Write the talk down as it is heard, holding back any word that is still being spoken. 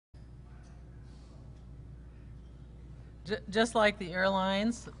Just like the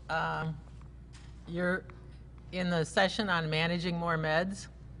airlines, you're in the session on managing more meds.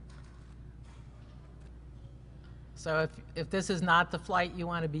 So if this is not the flight you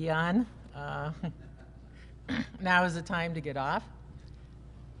want to be on, now is the time to get off.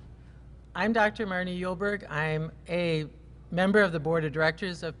 I'm Dr. Marny Eulberg. I'm a member of the board of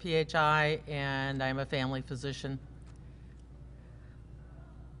directors of PHI, and I'm a family physician.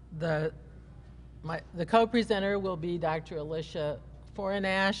 The co-presenter will be Dr. Alicia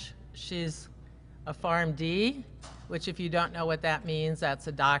Forinash. She's a PharmD, which if you don't know what that means, that's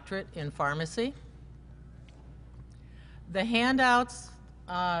a doctorate in pharmacy. The handouts,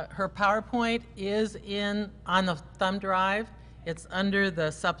 her PowerPoint is on the thumb drive. It's under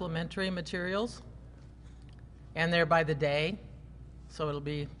the supplementary materials, and they're by the day, so it'll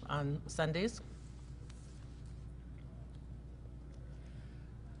be on Sundays.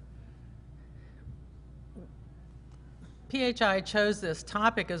 PHI chose this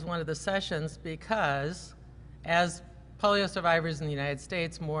topic as one of the sessions because, as polio survivors in the United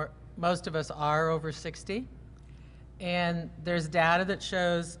States, most of us are over 60. And there's data that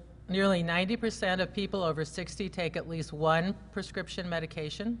shows nearly 90% of people over 60 take at least one prescription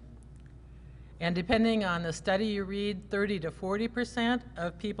medication. And depending on the study you read, 30 to 40%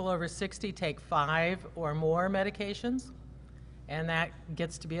 of people over 60 take 5 or more medications. And that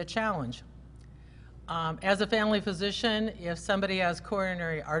gets to be a challenge. As a family physician, if somebody has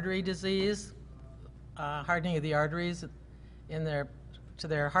coronary artery disease, hardening of the arteries to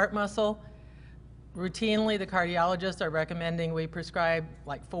their heart muscle, routinely the cardiologists are recommending we prescribe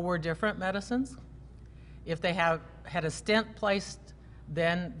like 4 different medicines. If they have had a stent placed,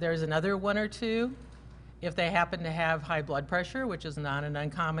 then there's another 1 or 2. If they happen to have high blood pressure, which is not an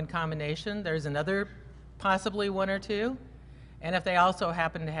uncommon combination, there's another possibly 1 or 2. And if they also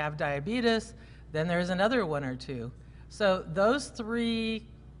happen to have diabetes, then there's another 1 or 2. So those 3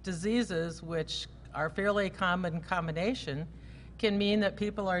 diseases, which are fairly common combination, can mean that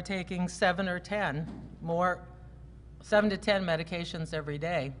people are taking 7 to 10 medications every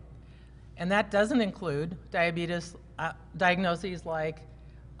day. And that doesn't include diabetes diagnoses like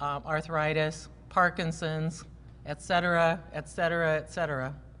arthritis, Parkinson's, et cetera, et cetera, et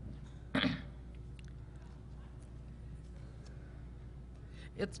cetera.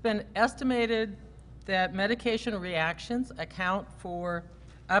 It's been estimated that medication reactions account for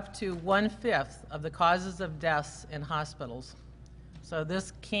up to 1/5 of the causes of deaths in hospitals. So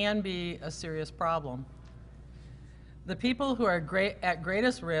this can be a serious problem. The people who are at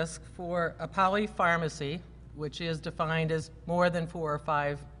greatest risk for a polypharmacy, which is defined as more than 4 or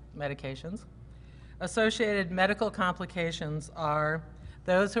 5 medications, associated medical complications are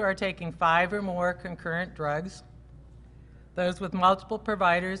those who are taking 5 or more concurrent drugs, those with multiple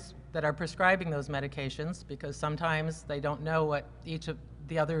providers that are prescribing those medications, because sometimes they don't know what each of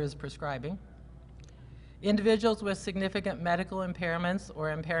the other is prescribing, individuals with significant medical impairments or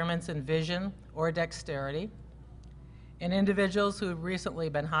impairments in vision or dexterity, and individuals who have recently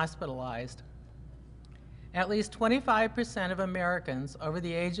been hospitalized. At least 25% of Americans over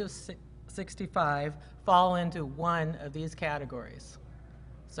the age of 65 fall into one of these categories.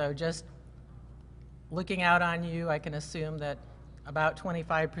 So just looking out on you, I can assume that about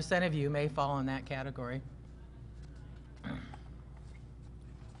 25% of you may fall in that category.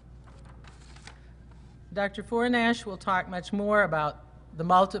 Dr. Forinash will talk much more about the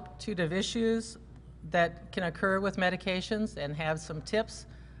multitude of issues that can occur with medications and have some tips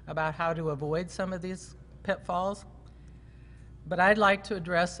about how to avoid some of these pitfalls. But I'd like to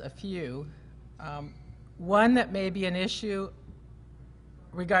address a few. One that may be an issue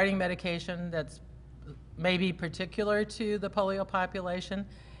regarding medication that's maybe particular to the polio population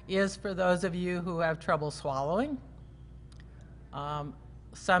is for those of you who have trouble swallowing.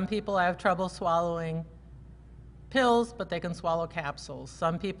 Some people have trouble swallowing pills, but they can swallow capsules.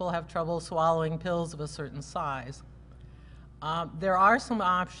 Some people have trouble swallowing pills of a certain size. There are some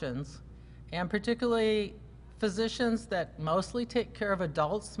options, and particularly physicians that mostly take care of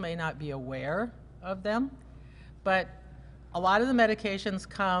adults may not be aware of them, but a lot of the medications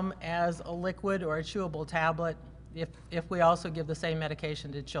come as a liquid or a chewable tablet if we also give the same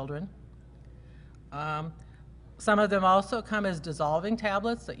medication to children. Some of them also come as dissolving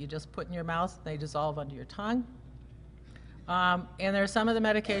tablets that you just put in your mouth and they dissolve under your tongue. And there are some of the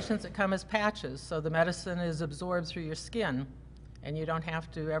medications that come as patches, so the medicine is absorbed through your skin and you don't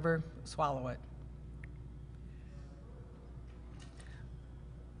have to ever swallow it.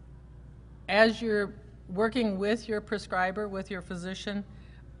 As you're working with your prescriber, with your physician,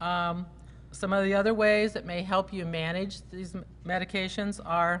 some of the other ways that may help you manage these medications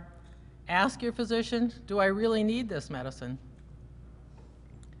are Ask your physician, do I really need this medicine?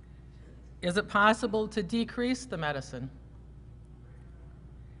 Is it possible to decrease the medicine?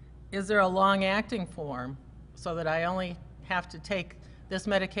 Is there a long-acting form so that I only have to take this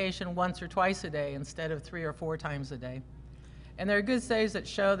medication once or twice a day instead of 3 or 4 times a day? And there are good studies that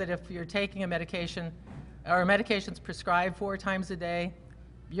show that if you're taking a medication, or a medication's prescribed 4 times a day,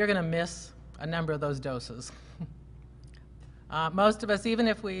 you're going to miss a number of those doses. Most of us, even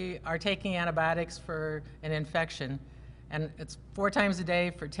if we are taking antibiotics for an infection, and it's 4 times a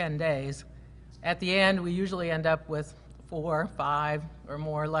day for 10 days, at the end we usually end up with 4, 5, or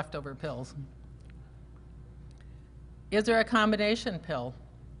more leftover pills. Is there a combination pill?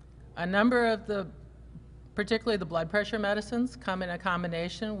 A number of the, particularly the blood pressure medicines, come in a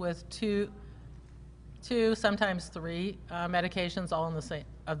combination with two, sometimes 3 medications all in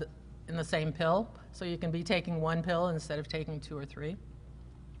the same pill. So you can be taking 1 pill instead of taking 2 or 3.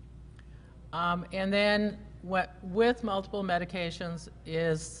 And then with multiple medications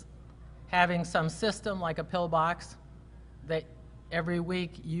is having some system like a pill box that every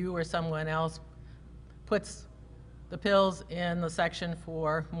week you or someone else puts the pills in the section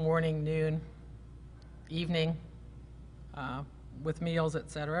for morning, noon, evening, with meals,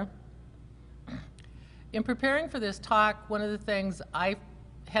 etc. In preparing for this talk, one of the things I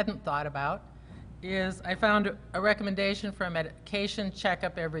hadn't thought about is I found a recommendation for a medication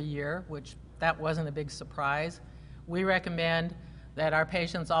checkup every year, which that wasn't a big surprise. We recommend that our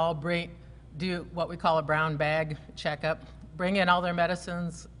patients all do what we call a brown bag checkup, bring in all their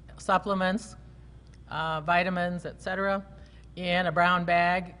medicines, supplements, vitamins, etc., in a brown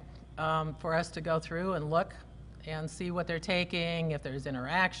bag for us to go through and look and see what they're taking, if there's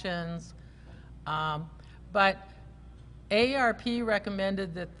interactions. But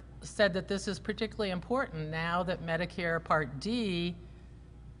AARP said that this is particularly important now that Medicare Part D,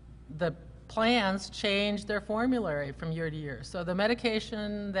 the plans change their formulary from year to year. So the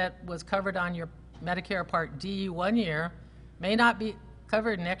medication that was covered on your Medicare Part D one year may not be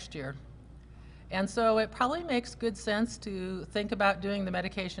covered next year. And so it probably makes good sense to think about doing the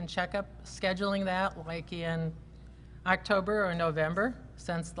medication checkup, scheduling that like in October or November,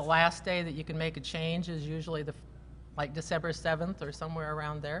 since the last day that you can make a change is usually like December 7th or somewhere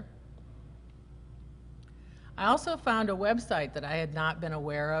around there. I also found a website that I had not been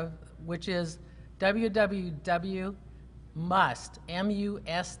aware of, which is www.must,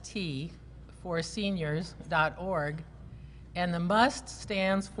 M-U-S-T, for seniors.org, and the MUST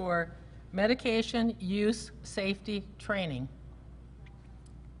stands for Medication Use Safety Training.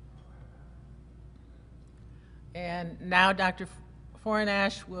 And now Dr.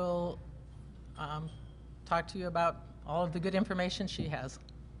 Forinash will talk to you about all of the good information she has.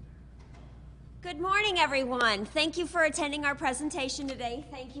 Good morning, everyone. Thank you for attending our presentation today.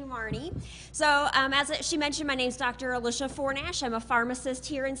 Thank you, Marny. So as she mentioned, my name is Dr. Alicia Forinash. I'm a pharmacist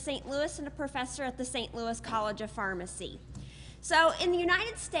here in St. Louis and a professor at the St. Louis College of Pharmacy. So in the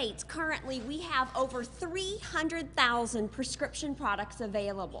United States, currently, we have over 300,000 prescription products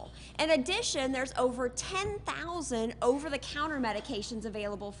available. In addition, there's over 10,000 over-the-counter medications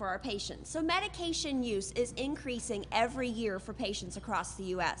available for our patients. So medication use is increasing every year for patients across the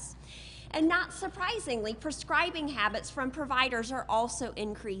U.S. And not surprisingly, prescribing habits from providers are also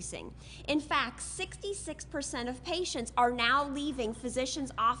increasing. In fact, 66% of patients are now leaving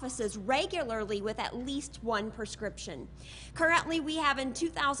physicians' offices regularly with at least 1 prescription. Currently, we have in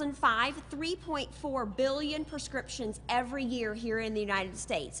 2005, 3.4 billion prescriptions every year here in the United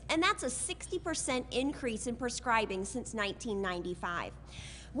States. And that's a 60% increase in prescribing since 1995.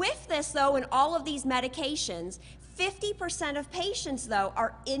 With this, though, and all of these medications, 50% of patients, though,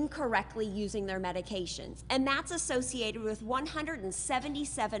 are incorrectly using their medications, and that's associated with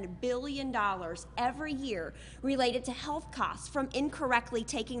 $177 billion every year related to health costs from incorrectly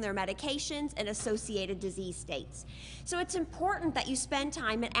taking their medications and associated disease states. So it's important that you spend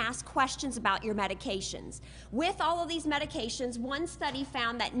time and ask questions about your medications. With all of these medications, one study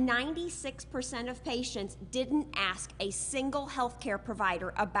found that 96% of patients didn't ask a single healthcare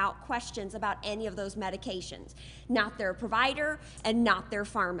provider about questions about any of those medications. Not their provider and not their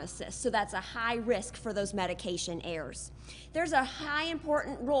pharmacist. So that's a high risk for those medication errors. There's a high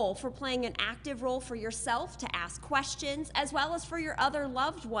important role for playing an active role for yourself to ask questions as well as for your other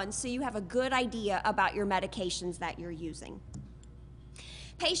loved ones so you have a good idea about your medications that you're using.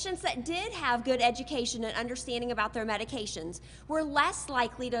 Patients that did have good education and understanding about their medications were less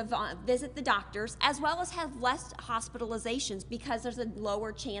likely to visit the doctors as well as have less hospitalizations because there's a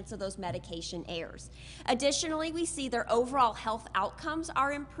lower chance of those medication errors. Additionally, we see their overall health outcomes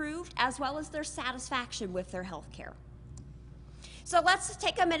are improved as well as their satisfaction with their health care. So let's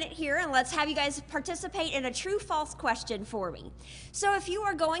take a minute here and let's have you guys participate in a true-false question for me. So if you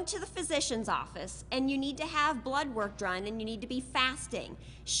are going to the physician's office and you need to have blood work done and you need to be fasting,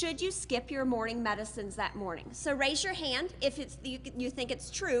 should you skip your morning medicines that morning? So raise your hand if you think it's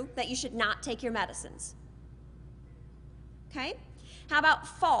true that you should not take your medicines. Okay? How about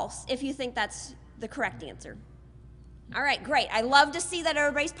false if you think that's the correct answer? All right, great. I love to see that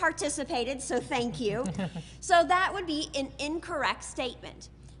everybody's participated, so thank you. So that would be an incorrect statement.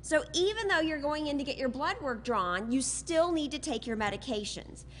 So even though you're going in to get your blood work drawn, you still need to take your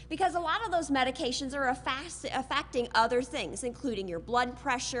medications because a lot of those medications are affecting other things, including your blood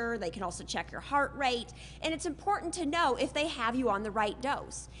pressure. They can also check your heart rate, and it's important to know if they have you on the right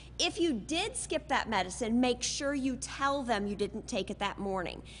dose. If you did skip that medicine, make sure you tell them you didn't take it that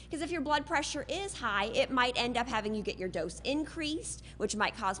morning because if your blood pressure is high, it might end up having you get your dose increased, which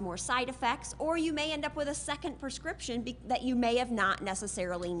might cause more side effects, or you may end up with a second prescription that you may have not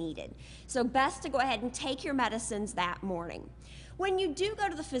necessarily needed. So best to go ahead and take your medicines that morning. When you do go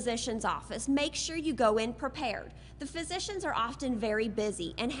to the physician's office, make sure you go in prepared. The physicians are often very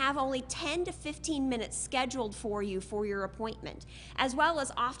busy and have only 10 to 15 minutes scheduled for you for your appointment, as well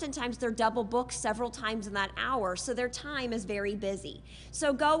as oftentimes they're double booked several times in that hour, so their time is very busy.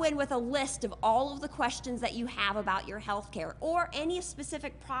 So go in with a list of all of the questions that you have about your health care or any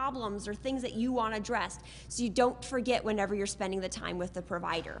specific problems or things that you want addressed so you don't forget whenever you're spending the time with the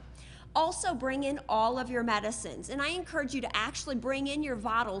provider. Also bring in all of your medicines, and I encourage you to actually bring in your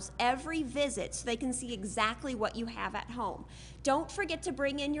bottles every visit so they can see exactly what you have at home. Don't forget to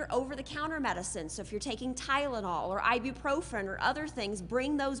bring in your over-the-counter medicines, so if you're taking Tylenol or ibuprofen or other things,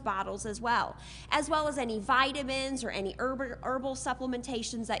 bring those bottles as well as any vitamins or any herbal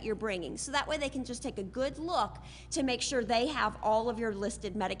supplementations that you're bringing, so that way they can just take a good look to make sure they have all of your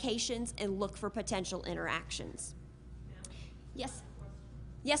listed medications and look for potential interactions. Yes?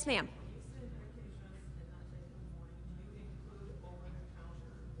 Yes, ma'am.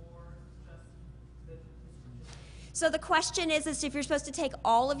 So the question is if you're supposed to take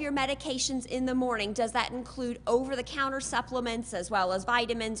all of your medications in the morning, does that include over-the-counter supplements as well as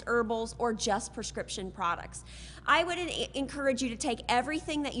vitamins, herbals, or just prescription products? I would encourage you to take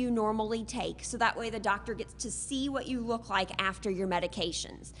everything that you normally take so that way the doctor gets to see what you look like after your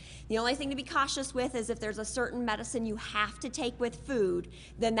medications. The only thing to be cautious with is if there's a certain medicine you have to take with food,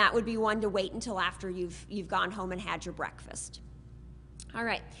 then that would be one to wait until after you've gone home and had your breakfast. All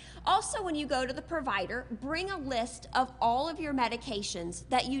right. Also, when you go to the provider, bring a list of all of your medications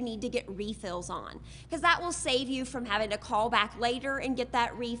that you need to get refills on, because that will save you from having to call back later and get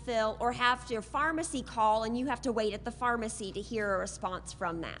that refill or have your pharmacy call and you have to wait at the pharmacy to hear a response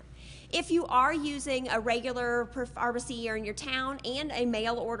from that. If you are using a regular pharmacy here in your town and a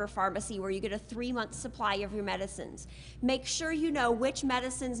mail order pharmacy where you get a 3-month supply of your medicines, make sure you know which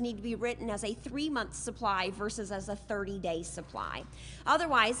medicines need to be written as a 3-month supply versus as a 30-day supply.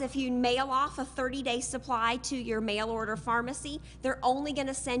 Otherwise, if you mail off a 30-day supply to your mail order pharmacy, they're only going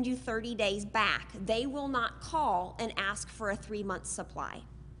to send you 30 days back. They will not call and ask for a 3-month supply.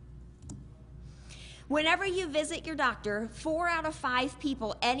 Whenever you visit your doctor, 4 out of 5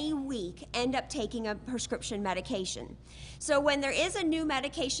 people any week end up taking a prescription medication. So when there is a new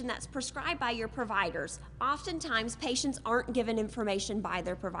medication that's prescribed by your providers, oftentimes patients aren't given information by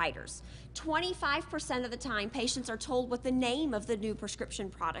their providers. 25% of the time, patients are told what the name of the new prescription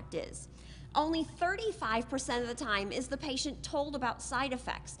product is. Only 35% of the time is the patient told about side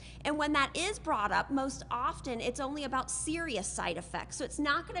effects. And when that is brought up, most often it's only about serious side effects. So it's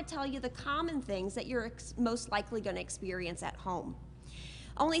not going to tell you the common things that you're most likely going to experience at home.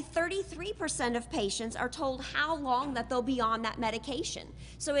 Only 33% of patients are told how long that they'll be on that medication.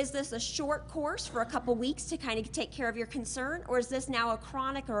 So is this a short course for a couple weeks to kind of take care of your concern, or is this now a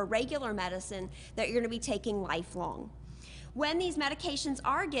chronic or a regular medicine that you're going to be taking lifelong? When these medications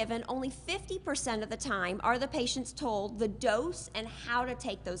are given, only 50% of the time are the patients told the dose and how to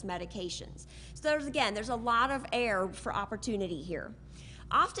take those medications. So there's a lot of air for opportunity here.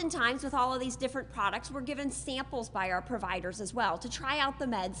 Oftentimes, with all of these different products, we're given samples by our providers as well to try out the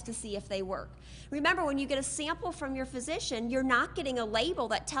meds to see if they work. Remember, when you get a sample from your physician, you're not getting a label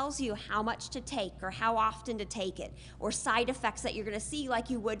that tells you how much to take or how often to take it or side effects that you're going to see like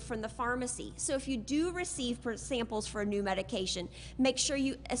you would from the pharmacy. So if you do receive samples for a new medication, make sure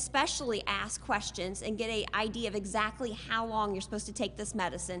you especially ask questions and get an idea of exactly how long you're supposed to take this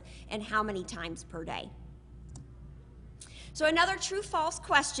medicine and how many times per day. So another true-false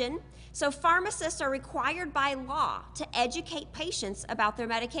question. So pharmacists are required by law to educate patients about their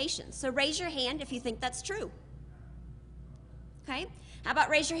medications. So raise your hand if you think that's true. Okay? How about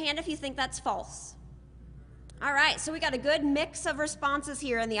raise your hand if you think that's false? All right, so we got a good mix of responses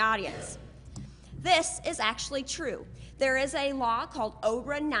here in the audience. This is actually true. There is a law called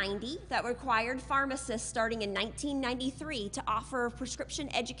OBRA 90 that required pharmacists starting in 1993 to offer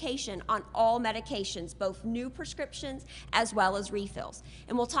prescription education on all medications, both new prescriptions as well as refills.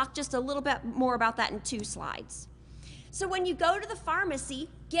 And we'll talk just a little bit more about that in 2 slides. So when you go to the pharmacy,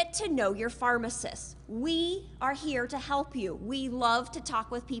 get to know your pharmacist. We are here to help you. We love to talk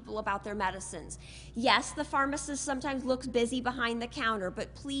with people about their medicines. Yes, the pharmacist sometimes looks busy behind the counter,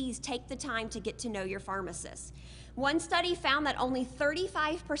 but please take the time to get to know your pharmacist. One study found that only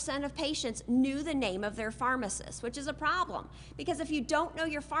 35% of patients knew the name of their pharmacist, which is a problem because if you don't know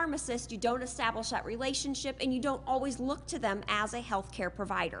your pharmacist, you don't establish that relationship and you don't always look to them as a healthcare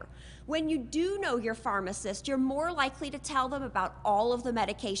provider. When you do know your pharmacist, you're more likely to tell them about all of the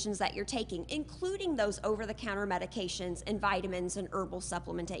medications that you're taking, including those over-the-counter medications and vitamins and herbal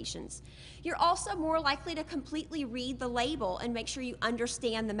supplementations. You're also more likely to completely read the label and make sure you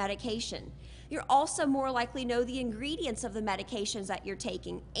understand the medication. You're also more likely to know the ingredients of the medications that you're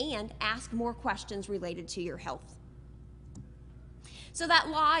taking and ask more questions related to your health. So that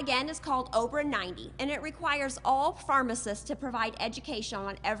law, again, is called OBRA 90, and it requires all pharmacists to provide education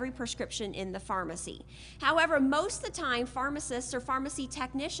on every prescription in the pharmacy. However, most of the time, pharmacists or pharmacy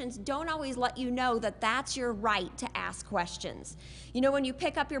technicians don't always let you know that that's your right to ask questions. You know, when you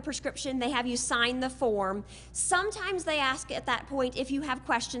pick up your prescription, they have you sign the form. Sometimes they ask at that point if you have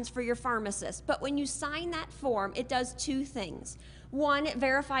questions for your pharmacist, but when you sign that form, it does 2 things. 1, it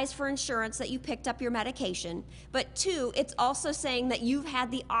verifies for insurance that you picked up your medication, but 2, it's also saying that you've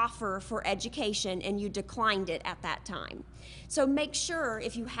had the offer for education and you declined it at that time. So make sure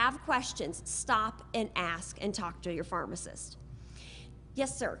if you have questions, stop and ask and talk to your pharmacist.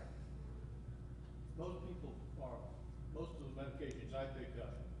 Yes, sir. Most of the medications I pick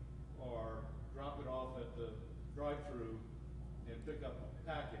up are drop it off at the drive-through and pick up a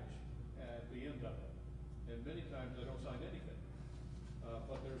package at the end of it. And many times I don't sign anything.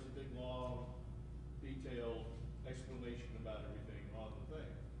 But there's a big, long, detailed explanation about everything on the thing.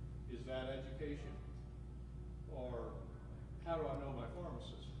 Is that education? Or how do I know my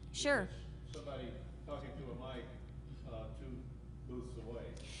pharmacist? Sure. Is somebody talking to a mic 2 booths away.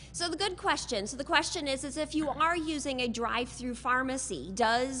 So the good question. So the question is if you are using a drive-through pharmacy,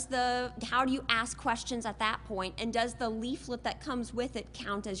 how do you ask questions at that point, and does the leaflet that comes with it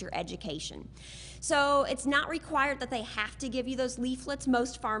count as your education? So it's not required that they have to give you those leaflets.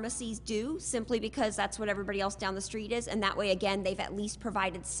 Most pharmacies do, simply because that's what everybody else down the street is, and that way, again, they've at least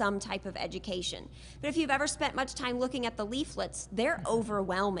provided some type of education. But if you've ever spent much time looking at the leaflets, they're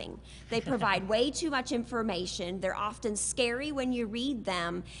overwhelming. They provide way too much information. They're often scary when you read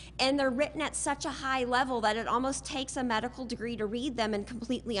them, and they're written at such a high level that it almost takes a medical degree to read them and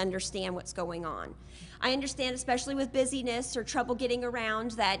completely understand what's going on. I understand, especially with busyness or trouble getting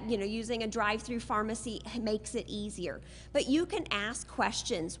around, that using a drive-through pharmacy makes it easier. But you can ask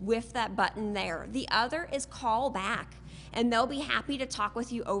questions with that button there. The other is call back, and they'll be happy to talk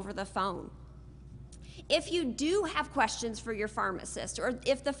with you over the phone. If you do have questions for your pharmacist, or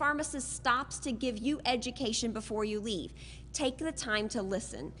if the pharmacist stops to give you education before you leave, take the time to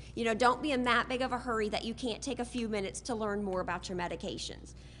listen. Don't be in that big of a hurry that you can't take a few minutes to learn more about your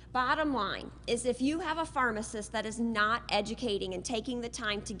medications. Bottom line is, if you have a pharmacist that is not educating and taking the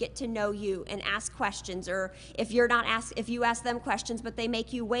time to get to know you and ask questions, or if you ask them questions but they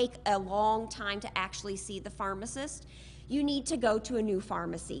make you wait a long time to actually see the pharmacist, you need to go to a new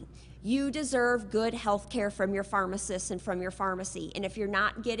pharmacy. You deserve good health care from your pharmacist and from your pharmacy, and if you're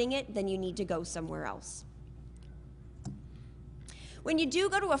not getting it, then you need to go somewhere else. When you do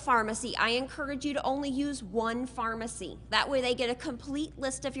go to a pharmacy, I encourage you to only use one pharmacy. That way they get a complete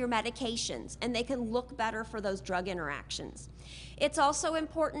list of your medications and they can look better for those drug interactions. It's also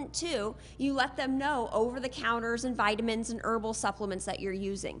important, too, you let them know over-the-counters and vitamins and herbal supplements that you're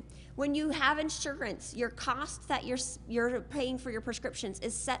using. When you have insurance, your cost that you're paying for your prescriptions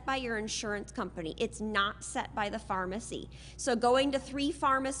is set by your insurance company. It's not set by the pharmacy. So going to 3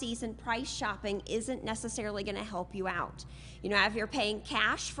 pharmacies and price shopping isn't necessarily going to help you out. If you're paying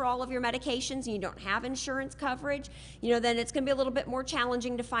cash for all of your medications and you don't have insurance coverage, then it's going to be a little bit more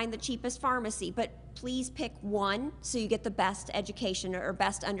challenging to find the cheapest pharmacy. But please pick one so you get the best education or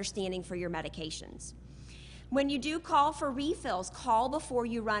best understanding for your medications. When you do call for refills, call before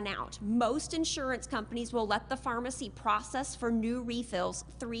you run out. Most insurance companies will let the pharmacy process for new refills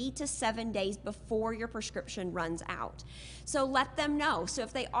 3 to 7 days before your prescription runs out. So let them know. So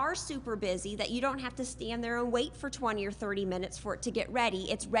if they are super busy, that you don't have to stand there and wait for 20 or 30 minutes for it to get ready.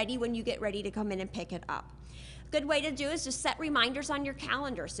 It's ready when you get ready to come in and pick it up. Good way to do is just set reminders on your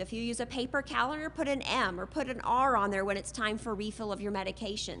calendar. So if you use a paper calendar, put an M or put an R on there when it's time for refill of your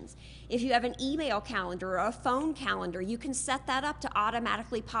medications. If you have an email calendar or a phone calendar, you can set that up to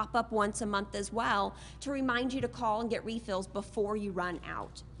automatically pop up once a month as well to remind you to call and get refills before you run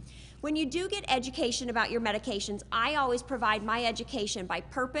out. When you do get education about your medications, I always provide my education by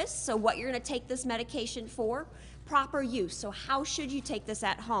purpose, so what you're going to take this medication for, proper use, so how should you take this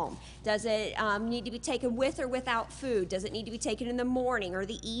at home? Does it need to be taken with or without food? Does it need to be taken in the morning or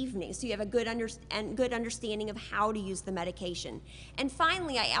the evening? So you have a good understanding of how to use the medication. And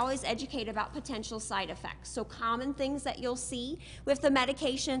finally, I always educate about potential side effects, so common things that you'll see with the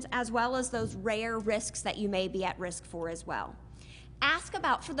medications as well as those rare risks that you may be at risk for as well. Ask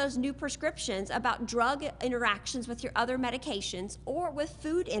about, for those new prescriptions, about drug interactions with your other medications or with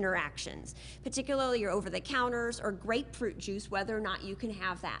food interactions, particularly your over-the-counters or grapefruit juice, whether or not you can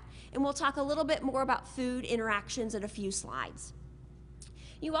have that. And we'll talk a little bit more about food interactions in a few slides.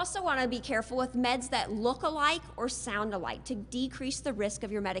 You also want to be careful with meds that look alike or sound alike to decrease the risk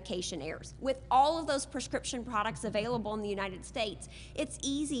of your medication errors. With all of those prescription products available in the United States, it's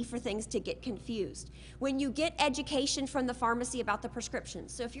easy for things to get confused. When you get education from the pharmacy about the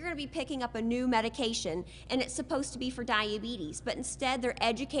prescriptions, so if you're going to be picking up a new medication and it's supposed to be for diabetes, but instead they're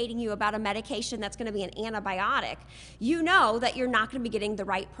educating you about a medication that's going to be an antibiotic, you know that you're not going to be getting the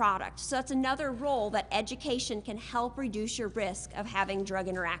right product. So that's another role that education can help reduce your risk of having drug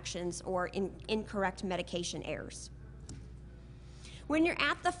interactions or incorrect medication errors. When you're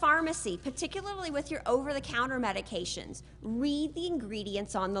at the pharmacy, particularly with your over-the-counter medications, read the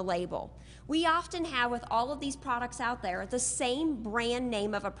ingredients on the label. We often have, with all of these products out there, the same brand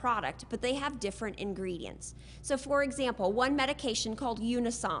name of a product, but they have different ingredients. So for example, one medication called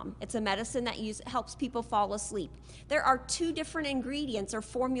Unisom, it's a medicine that helps people fall asleep. There are 2 different ingredients or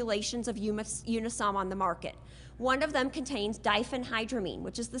formulations of Unisom on the market. One of them contains diphenhydramine,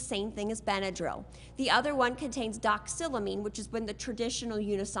 which is the same thing as Benadryl. The other one contains doxylamine, which has been the traditional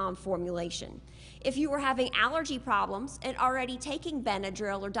Unisom formulation. If you were having allergy problems and already taking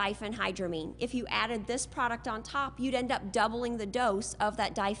Benadryl or diphenhydramine, if you added this product on top, you'd end up doubling the dose of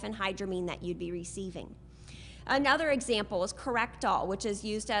that diphenhydramine that you'd be receiving. Another example is Correctol, which is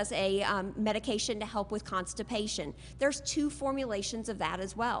used as a medication to help with constipation. There's 2 formulations of that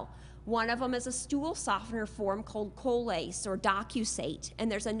as well. One of them is a stool softener form called Colace or Docusate,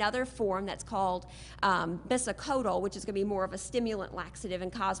 and there's another form that's called Bisacodyl, which is going to be more of a stimulant laxative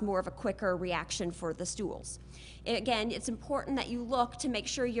and cause more of a quicker reaction for the stools. Again, it's important that you look to make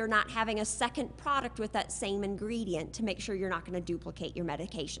sure you're not having a second product with that same ingredient to make sure you're not going to duplicate your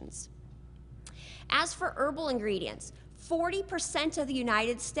medications. As for herbal ingredients, 40% of the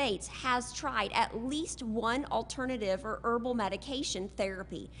United States has tried at least one alternative or herbal medication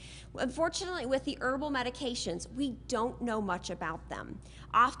therapy. Unfortunately, with the herbal medications, we don't know much about them.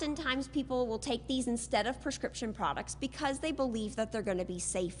 Oftentimes, people will take these instead of prescription products because they believe that they're going to be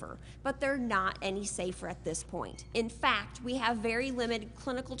safer, but they're not any safer at this point. In fact, we have very limited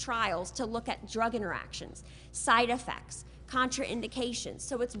clinical trials to look at drug interactions, side effects, contraindications,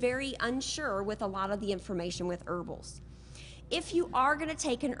 so it's very unsure with a lot of the information with herbals. If you are going to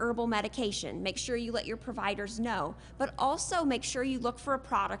take an herbal medication, make sure you let your providers know, but also make sure you look for a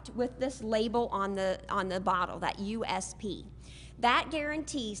product with this label on the bottle, that USP. That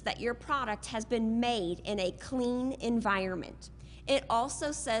guarantees that your product has been made in a clean environment. It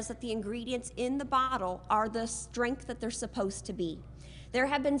also says that the ingredients in the bottle are the strength that they're supposed to be. There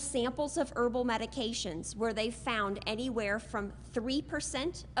have been samples of herbal medications where they've found anywhere from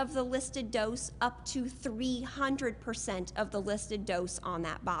 3% of the listed dose up to 300% of the listed dose on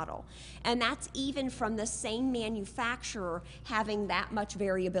that bottle. And that's even from the same manufacturer having that much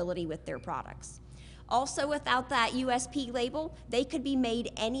variability with their products. Also, without that USP label, they could be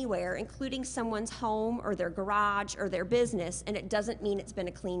made anywhere, including someone's home or their garage or their business, and it doesn't mean it's been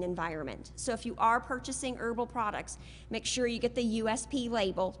a clean environment. So if you are purchasing herbal products, make sure you get the USP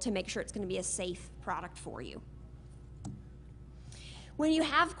label to make sure it's going to be a safe product for you. When you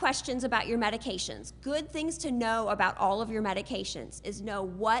have questions about your medications, good things to know about all of your medications is know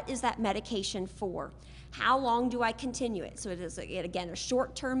what is that medication for. How long do I continue it? So it is, again, a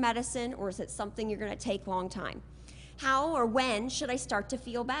short-term medicine, or is it something you're going to take long time? How or when should I start to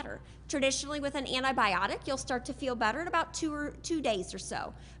feel better? Traditionally, with an antibiotic, you'll start to feel better in about 2 days or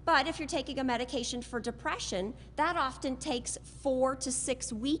so. But if you're taking a medication for depression, that often takes 4 to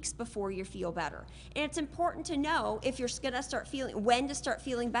 6 weeks before you feel better. And it's important to know if you're going to start feeling, when to start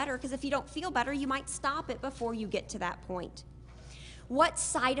feeling better, because if you don't feel better, you might stop it before you get to that point. What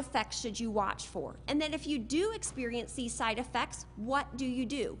side effects should you watch for? And then if you do experience these side effects, what do you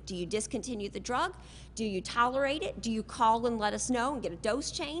do? Do you discontinue the drug? Do you tolerate it? Do you call and let us know and get a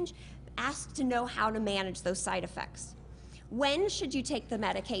dose change? Ask to know how to manage those side effects. When should you take the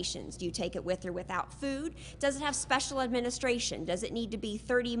medications? Do you take it with or without food? Does it have special administration? Does it need to be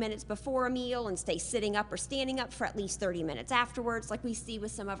 30 minutes before a meal and stay sitting up or standing up for at least 30 minutes afterwards, like we see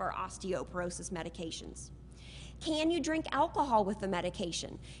with some of our osteoporosis medications? Can you drink alcohol with the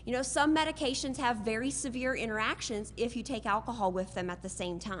medication? You know, some medications have very severe interactions if you take alcohol with them at the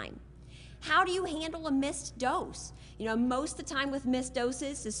same time. How do you handle a missed dose? You know, most of the time with missed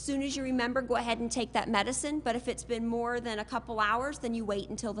doses, as soon as you remember, go ahead and take that medicine, but if it's been more than a couple hours, then you wait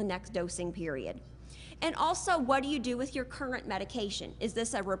until the next dosing period. And also, what do you do with your current medication? Is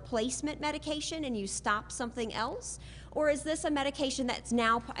this a replacement medication and you stop something else? Or is this a medication that's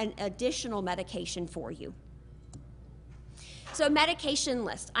now an additional medication for you? So medication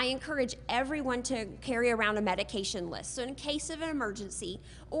list. I encourage everyone to carry around a medication list. So in case of an emergency,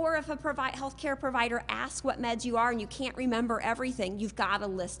 or if a healthcare provider asks what meds you are and you can't remember everything, you've got a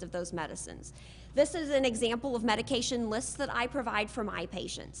list of those medicines. This is an example of medication lists that I provide for my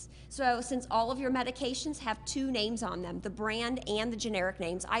patients. So since all of your medications have two names on them, the brand and the generic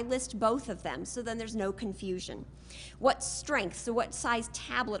names, I list both of them so then there's no confusion. What strength, so what size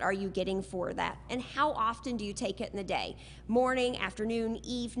tablet are you getting for that? And how often do you take it in the day? Morning, afternoon,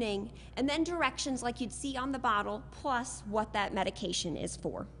 evening, and then directions like you'd see on the bottle, plus what that medication is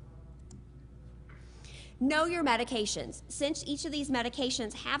for. Know your medications. Since each of these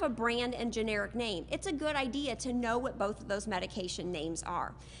medications have a brand and generic name, it's a good idea to know what both of those medication names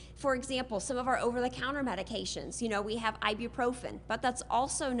are. For example, some of our over-the-counter medications, you know, we have ibuprofen, but that's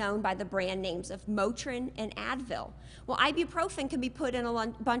also known by the brand names of Motrin and Advil. Well, ibuprofen can be put in a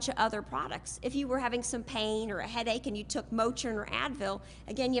bunch of other products. If you were having some pain or a headache and you took Motrin or Advil,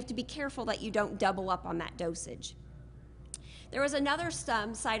 again, you have to be careful that you don't double up on that dosage. There was another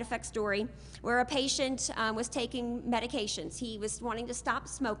side effect story where a patient was taking medications. He was wanting to stop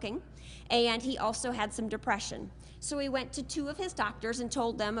smoking, and he also had some depression. So he went to two of his doctors and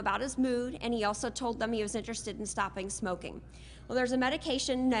told them about his mood, and he also told them he was interested in stopping smoking. Well, there's a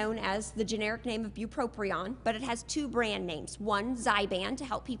medication known as the generic name of bupropion, but it has two brand names. One, Zyban, to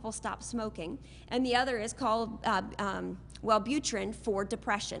help people stop smoking, and the other is called Wellbutrin for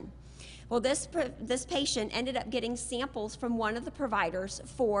depression. Well, this patient ended up getting samples from one of the providers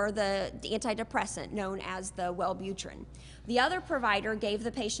for the antidepressant known as the Wellbutrin. The other provider gave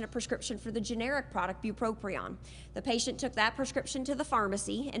the patient a prescription for the generic product bupropion. The patient took that prescription to the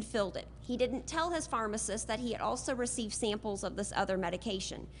pharmacy and filled it. He didn't tell his pharmacist that he had also received samples of this other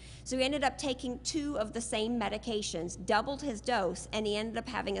medication. So he ended up taking two of the same medications, doubled his dose, and he ended up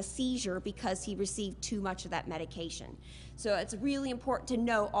having a seizure because he received too much of that medication. So it's really important to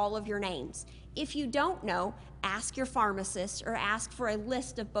know all of your names. If you don't know, ask your pharmacist or ask for a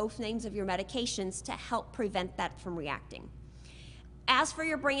list of both names of your medications to help prevent that from reacting. As for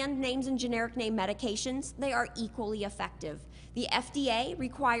your brand names and generic name medications, they are equally effective. The FDA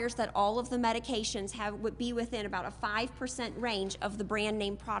requires that all of the medications would be within about a 5% range of the brand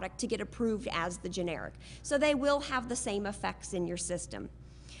name product to get approved as the generic. So they will have the same effects in your system.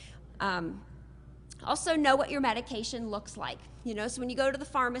 Also know what your medication looks like. You know, so when you go to the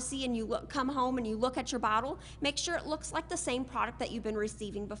pharmacy and you come home and you look at your bottle, make sure it looks like the same product that you've been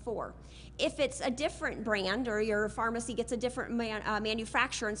receiving before. If it's a different brand or your pharmacy gets a different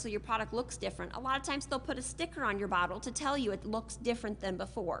manufacturer and so your product looks different, a lot of times they'll put a sticker on your bottle to tell you it looks different than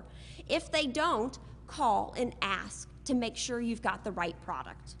before. If they don't, call and ask to make sure you've got the right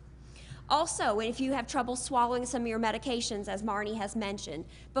product. Also, if you have trouble swallowing some of your medications, as Marny has mentioned,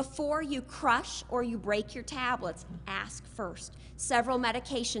 before you crush or you break your tablets, ask first. Several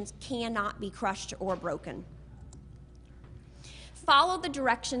medications cannot be crushed or broken. Follow the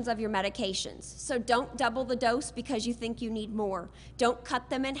directions of your medications. So don't double the dose because you think you need more. Don't cut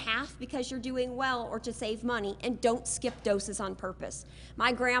them in half because you're doing well or to save money, and don't skip doses on purpose.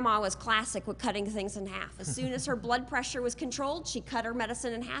 My grandma was classic with cutting things in half. As soon as her blood pressure was controlled, she cut her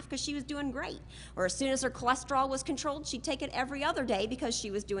medicine in half because she was doing great. Or as soon as her cholesterol was controlled, she'd take it every other day because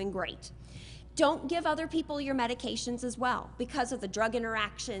she was doing great. Don't give other people your medications as well because of the drug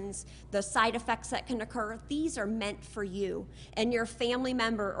interactions, the side effects that can occur. These are meant for you, and your family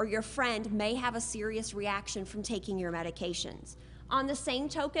member or your friend may have a serious reaction from taking your medications. On the same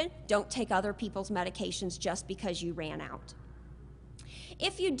token, don't take other people's medications just because you ran out.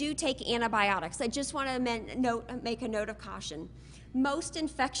 If you do take antibiotics, I just want to make a note of caution. Most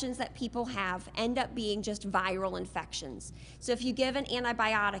infections that people have end up being just viral infections. So if you give an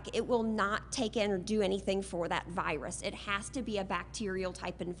antibiotic, it will not take in or do anything for that virus. It has to be a bacterial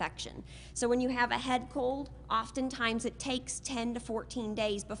type infection. So when you have a head cold, oftentimes it takes 10 to 14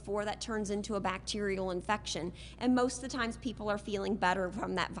 days before that turns into a bacterial infection. And most of the times people are feeling better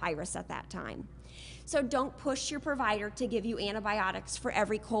from that virus at that time. So don't push your provider to give you antibiotics for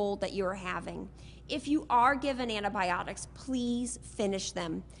every cold that you're having. If you are given antibiotics, please finish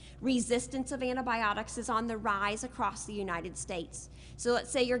them. Resistance of antibiotics is on the rise across the United States. So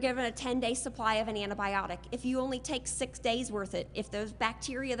let's say you're given a 10-day supply of an antibiotic. If you only take 6 days worth it, if those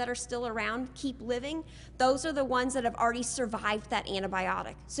bacteria that are still around keep living, those are the ones that have already survived that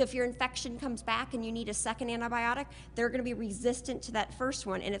antibiotic. So if your infection comes back and you need a second antibiotic, they're going to be resistant to that first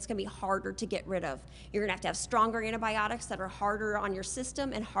one, and it's going to be harder to get rid of. You're going to have stronger antibiotics that are harder on your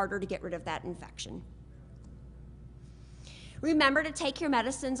system and harder to get rid of that infection. Remember to take your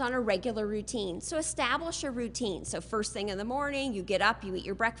medicines on a regular routine. So establish a routine. So first thing in the morning, you get up, you eat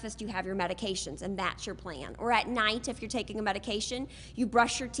your breakfast, you have your medications, and that's your plan. Or at night, if you're taking a medication, you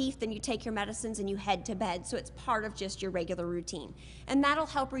brush your teeth, then you take your medicines and you head to bed. So it's part of just your regular routine. And that'll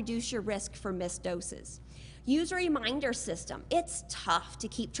help reduce your risk for missed doses. Use a reminder system. It's tough to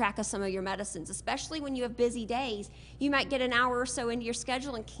keep track of some of your medicines, especially when you have busy days. You might get an hour or so into your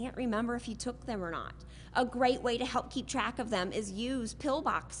schedule and can't remember if you took them or not. A great way to help keep track of them is use pill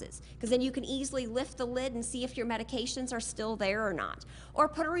boxes, because then you can easily lift the lid and see if your medications are still there or not. Or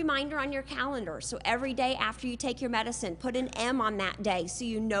put a reminder on your calendar, so every day after you take your medicine, put an M on that day so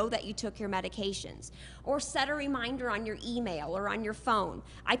you know that you took your medications. Or set a reminder on your email or on your phone.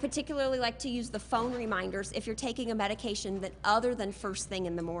 I particularly like to use the phone reminders if you're taking a medication other than first thing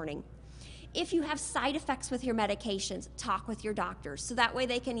in the morning. If you have side effects with your medications, talk with your doctors. So that way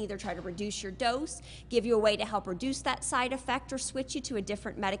they can either try to reduce your dose, give you a way to help reduce that side effect, or switch you to a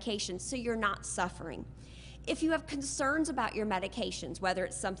different medication so you're not suffering. If you have concerns about your medications, whether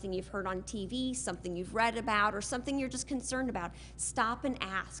it's something you've heard on TV, something you've read about, or something you're just concerned about, stop and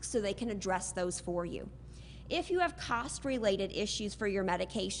ask so they can address those for you. If you have cost-related issues for your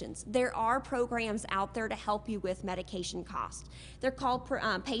medications, there are programs out there to help you with medication cost. They're called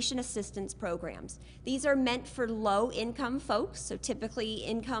patient assistance programs. These are meant for low-income folks, so typically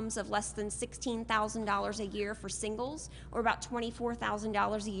incomes of less than $16,000 a year for singles, or about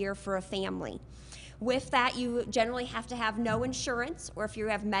 $24,000 a year for a family. With that, you generally have to have no insurance, or if you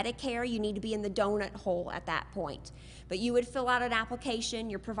have Medicare, you need to be in the donut hole at that point. But you would fill out an application,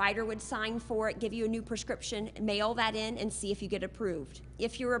 your provider would sign for it, give you a new prescription, mail that in, and see if you get approved.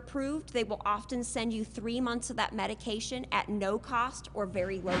 If you're approved, they will often send you 3 months of that medication at no cost or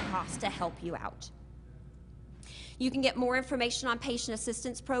very low cost to help you out. You can get more information on patient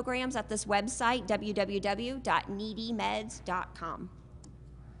assistance programs at this website, www.needymeds.com.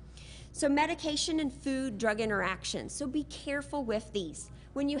 So medication and food-drug interactions. So be careful with these.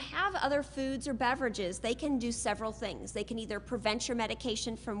 When you have other foods or beverages, they can do several things. They can either prevent your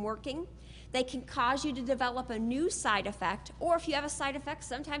medication from working, they can cause you to develop a new side effect, or if you have a side effect,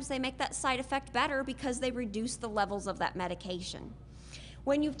 sometimes they make that side effect better because they reduce the levels of that medication.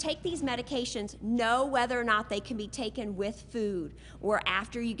 When you take these medications, know whether or not they can be taken with food or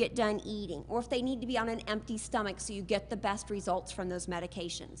after you get done eating, or if they need to be on an empty stomach so you get the best results from those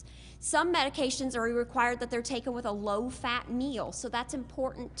medications. Some medications are required that they're taken with a low-fat meal, so that's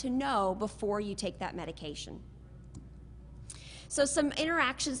important to know before you take that medication. So some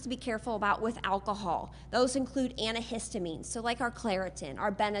interactions to be careful about with alcohol. Those include antihistamines, so like our Claritin, our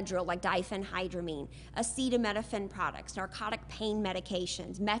Benadryl, like diphenhydramine, acetaminophen products, narcotic pain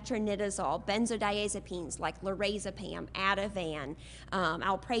medications, metronidazole, benzodiazepines like lorazepam, Ativan,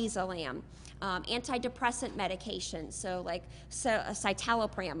 alprazolam, antidepressant medications, so like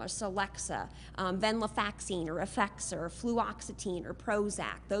citalopram or Celexa, venlafaxine or Effexor, fluoxetine or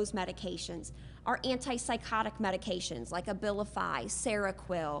Prozac, those medications. Our antipsychotic medications like Abilify,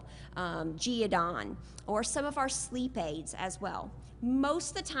 Seroquel, Geodon, or some of our sleep aids as well.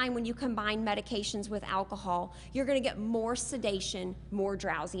 Most of the time when you combine medications with alcohol, you're going to get more sedation, more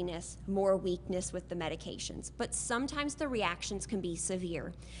drowsiness, more weakness with the medications. But sometimes the reactions can be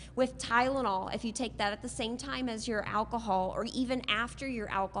severe. With Tylenol, if you take that at the same time as your alcohol or even after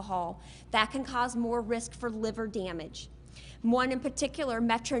your alcohol, that can cause more risk for liver damage. One in particular,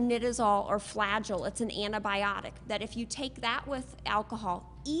 metronidazole or Flagyl, it's an antibiotic that if you take that with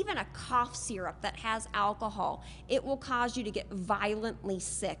alcohol, even a cough syrup that has alcohol, it will cause you to get violently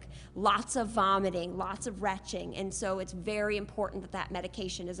sick, lots of vomiting, lots of retching, and so it's very important that that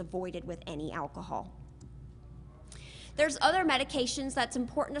medication is avoided with any alcohol. There's other medications that's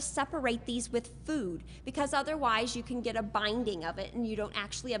important to separate these with food, because otherwise you can get a binding of it and you don't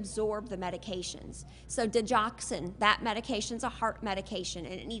actually absorb the medications. So digoxin, that medication's a heart medication,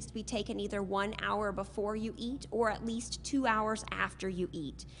 and it needs to be taken either 1 hour before you eat or at least 2 hours after you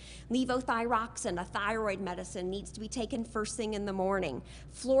eat. Levothyroxine, a thyroid medicine, needs to be taken first thing in the morning.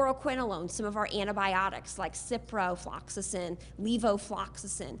 Fluoroquinolone, some of our antibiotics like ciprofloxacin,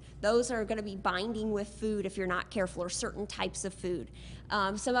 levofloxacin, those are going to be binding with food if you're not careful, or certain types of food.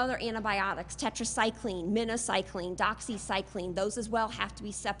 Some other antibiotics, tetracycline, minocycline, doxycycline, those as well have to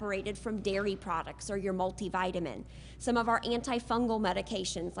be separated from dairy products or your multivitamin. Some of our antifungal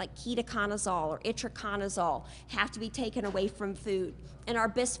medications like ketoconazole or itraconazole have to be taken away from food. And our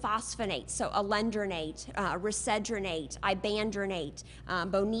bisphosphonates, so alendronate, risedronate, ibandronate,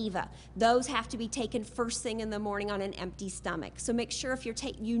 Boniva, those have to be taken first thing in the morning on an empty stomach. So make sure if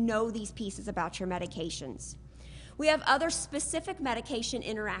you know these pieces about your medications. We have other specific medication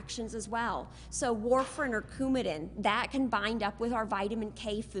interactions as well. So warfarin or Coumadin, that can bind up with our vitamin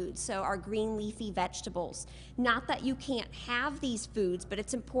K foods, so our green leafy vegetables. Not that you can't have these foods, but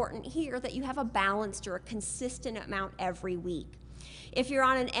it's important here that you have a balanced or a consistent amount every week. If you're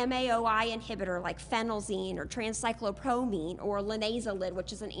on an MAOI inhibitor like phenelzine or transcyclopromine or linezolid,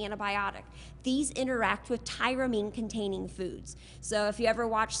 which is an antibiotic, these interact with tyramine-containing foods. So if you ever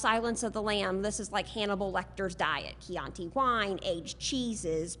watch Silence of the Lamb, this is like Hannibal Lecter's diet: Chianti wine, aged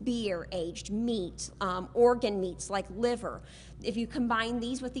cheeses, beer, aged meat, organ meats like liver. If you combine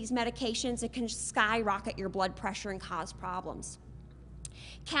these with these medications, it can skyrocket your blood pressure and cause problems.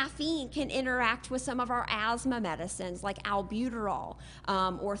 Caffeine can interact with some of our asthma medicines like albuterol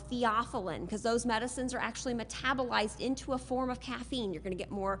or theophylline, because those medicines are actually metabolized into a form of caffeine. You're going to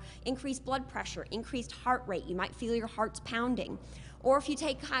get more increased blood pressure, increased heart rate. You might feel your heart's pounding. Or if you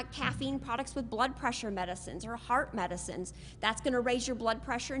take caffeine products with blood pressure medicines or heart medicines, that's going to raise your blood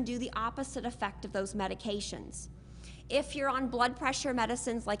pressure and do the opposite effect of those medications. If you're on blood pressure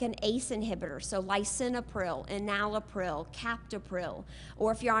medicines like an ACE inhibitor, so lisinopril, enalapril, captopril,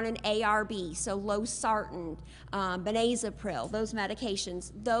 or if you're on an ARB, so losartan, benazepril, those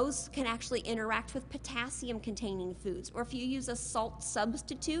medications, those can actually interact with potassium-containing foods. Or if you use a salt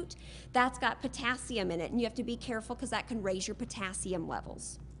substitute, that's got potassium in it, and you have to be careful because that can raise your potassium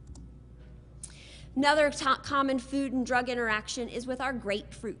levels. Another common food and drug interaction is with our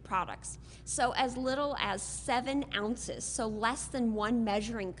grapefruit products. So as little as 7 ounces, so less than 1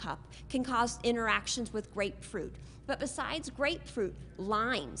 measuring cup, can cause interactions with grapefruit. But besides grapefruit,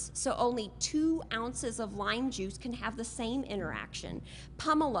 limes, so only 2 ounces of lime juice can have the same interaction.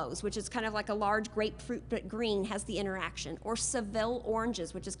 Pomelos, which is kind of like a large grapefruit but green, has the interaction. Or Seville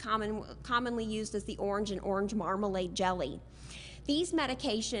oranges, which is commonly used as the orange and orange marmalade jelly. These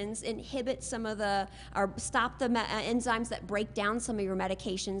medications inhibit some of or stop the enzymes that break down some of your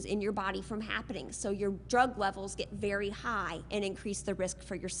medications in your body from happening. So your drug levels get very high and increase the risk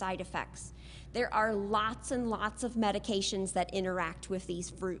for your side effects. There are lots and lots of medications that interact with these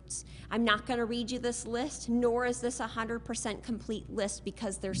fruits. I'm not going to read you this list, nor is this a 100% complete list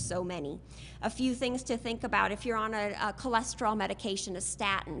because there's so many. A few things to think about: if you're on a cholesterol medication, a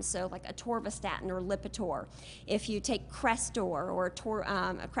statin, so like atorvastatin or Lipitor. If you take Crestor or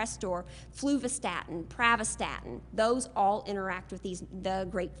Crestor, fluvastatin, pravastatin, those all interact with the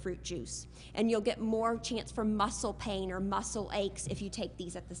grapefruit juice. And you'll get more chance for muscle pain or muscle aches if you take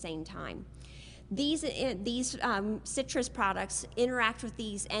these at the same time. These citrus products interact with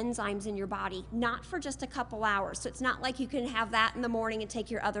these enzymes in your body, not for just a couple hours. So it's not like you can have that in the morning and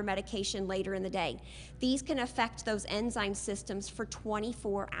take your other medication later in the day. These can affect those enzyme systems for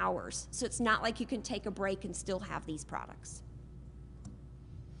 24 hours. So it's not like you can take a break and still have these products.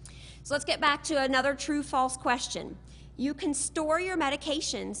 So let's get back to another true-false question. You can store your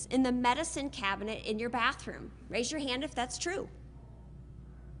medications in the medicine cabinet in your bathroom. Raise your hand if that's true.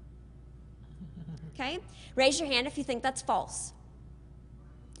 Okay? Raise your hand if you think that's false.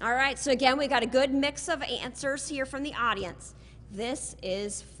 All right, so again, we got a good mix of answers here from the audience. This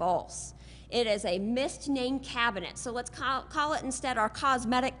is false. It is a misnamed cabinet, so let's call it instead our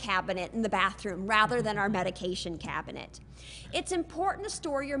cosmetic cabinet in the bathroom rather than our medication cabinet. It's important to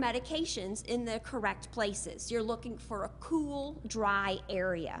store your medications in the correct places. You're looking for a cool, dry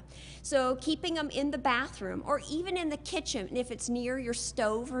area. So keeping them in the bathroom or even in the kitchen, if it's near your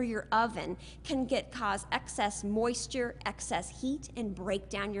stove or your oven, can cause excess moisture, excess heat, and break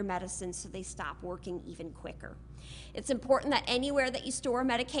down your medicines so they stop working even quicker. It's important that anywhere that you store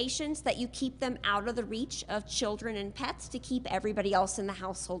medications, that you keep them out of the reach of children and pets to keep everybody else in the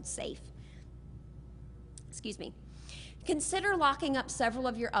household safe. Excuse me. Consider locking up several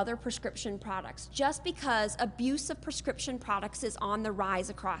of your other prescription products, just because abuse of prescription products is on the rise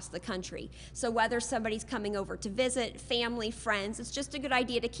across the country. So whether somebody's coming over to visit, family, friends, it's just a good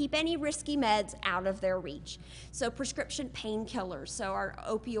idea to keep any risky meds out of their reach. So prescription painkillers, so our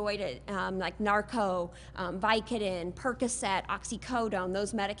opioid like Narco, Vicodin, Percocet, oxycodone,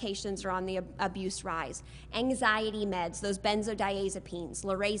 those medications are on the abuse rise. Anxiety meds, those benzodiazepines,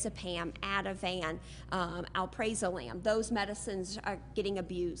 lorazepam, Ativan, alprazolam, those medicines are getting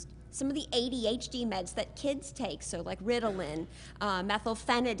abused. Some of the ADHD meds that kids take, so like Ritalin,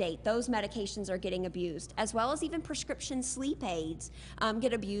 methylphenidate, those medications are getting abused, as well as even prescription sleep aids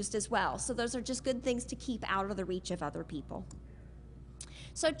get abused as well. So those are just good things to keep out of the reach of other people.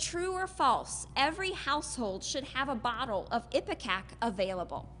 So true or false, every household should have a bottle of Ipecac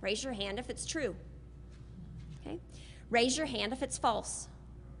available. Raise your hand if it's true. Okay. Raise your hand if it's false.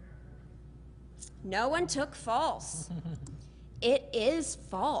 No one took false. It is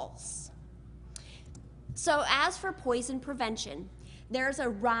false. So as for poison prevention, there's a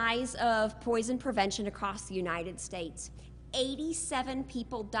rise of poison prevention across the United States. 87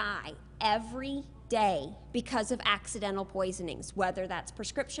 people die every day because of accidental poisonings, whether that's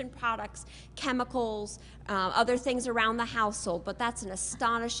prescription products, chemicals, other things around the household, but that's an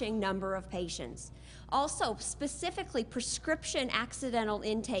astonishing number of patients. Also, specifically, prescription accidental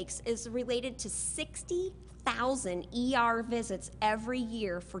intakes is related to 60,000 ER visits every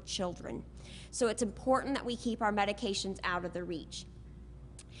year for children. So it's important that we keep our medications out of the reach.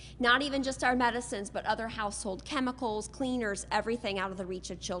 Not even just our medicines, but other household chemicals, cleaners, everything out of the reach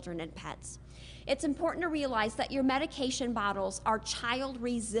of children and pets. It's important to realize that your medication bottles are child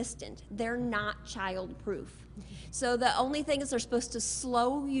resistant. They're not child proof. So the only thing is they're supposed to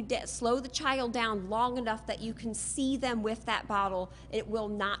slow the child down long enough that you can see them with that bottle. It will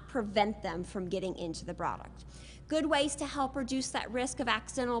not prevent them from getting into the product. Good ways to help reduce that risk of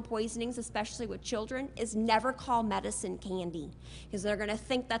accidental poisonings, especially with children, is never call medicine candy, because they're going to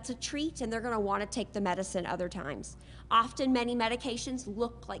think that's a treat and they're going to want to take the medicine other times. Often many medications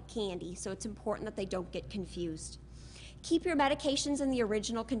look like candy, so it's important that they don't get confused. Keep your medications in the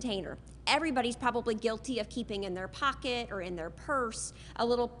original container. Everybody's probably guilty of keeping in their pocket or in their purse a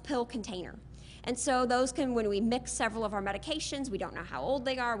little pill container. And so those can, when we mix several of our medications, we don't know how old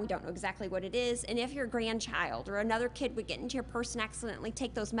they are, we don't know exactly what it is, and if your grandchild or another kid would get into your purse and accidentally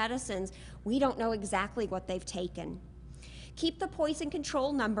take those medicines, we don't know exactly what they've taken. Keep the poison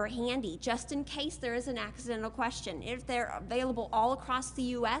control number handy, just in case there is an accidental question. If they're available all across the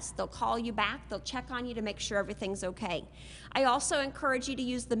U.S., they'll call you back, they'll check on you to make sure everything's okay. I also encourage you to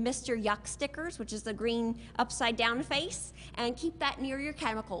use the Mr. Yuck stickers, which is the green upside down face, and keep that near your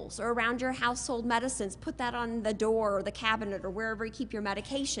chemicals or around your household medicines. Put that on the door or the cabinet or wherever you keep your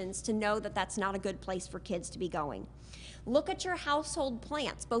medications to know that that's not a good place for kids to be going. Look at your household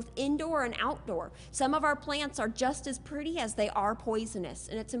plants, both indoor and outdoor. Some of our plants are just as pretty as they are poisonous,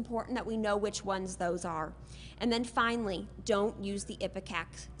 and it's important that we know which ones those are. And then finally, don't use the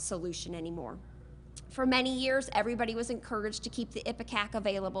Ipecac solution anymore. For many years, everybody was encouraged to keep the Ipecac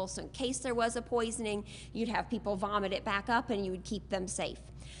available, so in case there was a poisoning, you'd have people vomit it back up and you would keep them safe.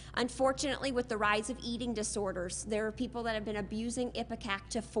 Unfortunately, with the rise of eating disorders, there are people that have been abusing Ipecac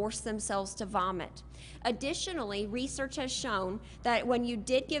to force themselves to vomit. Additionally, research has shown that when you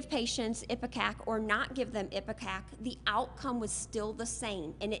did give patients Ipecac or not give them Ipecac, the outcome was still the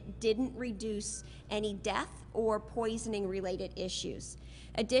same, and it didn't reduce any death or poisoning related issues.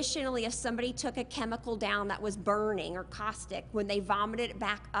 Additionally, if somebody took a chemical down that was burning or caustic, when they vomited it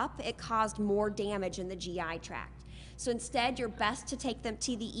back up, it caused more damage in the GI tract. So instead, you're best to take them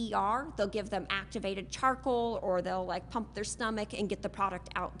to the ER. They'll give them activated charcoal, or they'll pump their stomach and get the product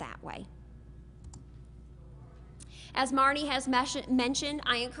out that way. As Marny has mentioned,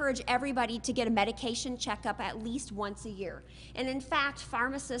 I encourage everybody to get a medication checkup at least once a year. And in fact,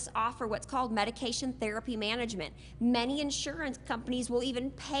 pharmacists offer what's called medication therapy management. Many insurance companies will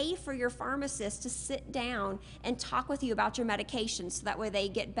even pay for your pharmacist to sit down and talk with you about your medications, so that way they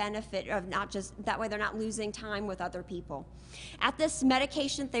get benefit of that way they're not losing time with other people. At this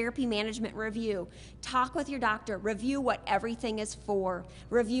medication therapy management review, talk with your doctor, review what everything is for,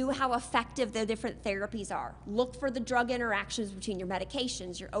 review how effective the different therapies are. Look for the drug interactions between your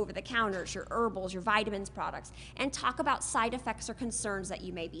medications, your over-the-counters, your herbals, your vitamins products, and talk about side effects or concerns that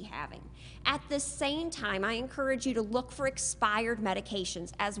you may be having. At the same time, I encourage you to look for expired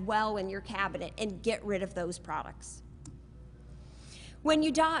medications as well in your cabinet and get rid of those products. When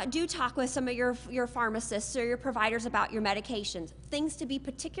you do talk with some of your pharmacists or your providers about your medications, things to be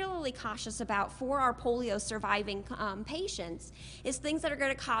particularly cautious about for our polio surviving patients is things that are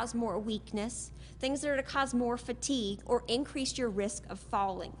going to cause more weakness, things that are going to cause more fatigue, or increase your risk of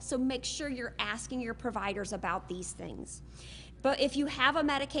falling. So make sure you're asking your providers about these things. But if you have a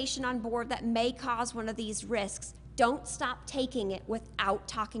medication on board that may cause one of these risks, don't stop taking it without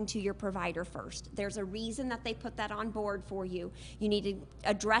talking to your provider first. There's a reason that they put that on board for you. You need to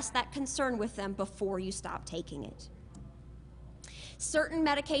address that concern with them before you stop taking it. Certain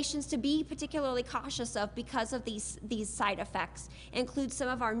medications to be particularly cautious of because of these side effects include some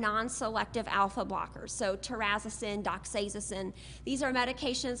of our non-selective alpha blockers, so terazosin, doxazosin. These are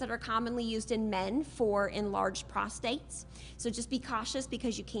medications that are commonly used in men for enlarged prostates, so just be cautious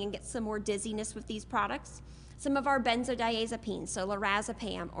because you can get some more dizziness with these products. Some of our benzodiazepines, so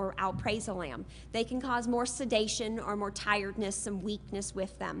lorazepam or alprazolam, they can cause more sedation or more tiredness, some weakness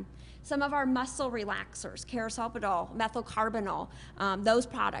with them. Some of our muscle relaxers, carosalpadol, methylcarbinol, those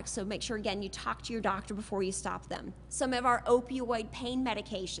products, so make sure, again, you talk to your doctor before you stop them. Some of our opioid pain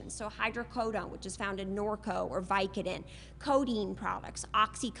medications, so hydrocodone, which is found in Norco or Vicodin, codeine products,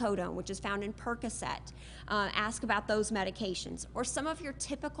 oxycodone, which is found in Percocet. Ask about those medications. Or some of your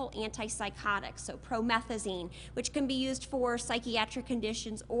typical antipsychotics, so promethazine, which can be used for psychiatric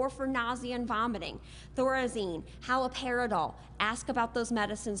conditions or for nausea and vomiting. Thorazine, haloperidol. Ask about those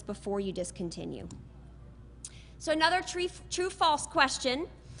medicines before you discontinue. So another true-false question.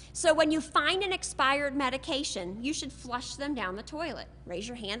 So when you find an expired medication, you should flush them down the toilet. Raise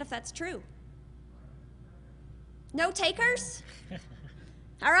your hand if that's true. No takers?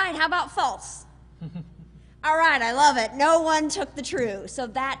 All right, how about false? All right, I love it. No one took the true. So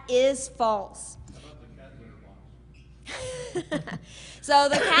that is false. So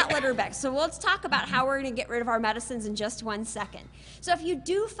the cat litter box. So let's talk about how we're going to get rid of our medicines in just 1 second. So if you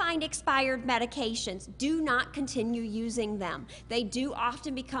do find expired medications, do not continue using them. They do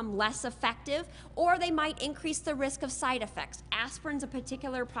often become less effective, or they might increase the risk of side effects. Aspirin's a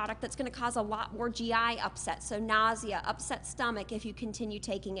particular product that's going to cause a lot more GI upset, so nausea, upset stomach if you continue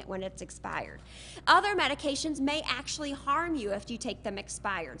taking it when it's expired. Other medications may actually harm you if you take them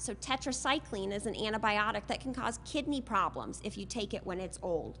expired. So tetracycline is an antibiotic that can cause kidney problems if you take it when it's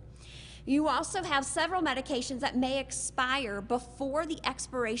old. You also have several medications that may expire before the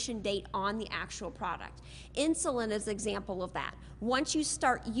expiration date on the actual product. Insulin is an example of that. Once you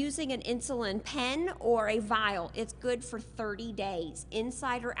start using an insulin pen or a vial, it's good for 30 days,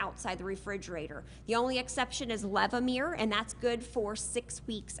 inside or outside the refrigerator. The only exception is Levemir, and that's good for 6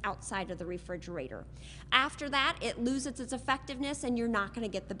 weeks outside of the refrigerator. After that, it loses its effectiveness and you're not going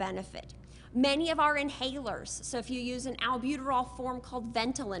to get the benefit. Many of our inhalers, so if you use an albuterol form called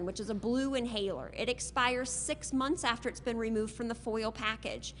Ventolin, which is a blue inhaler, it expires 6 months after it's been removed from the foil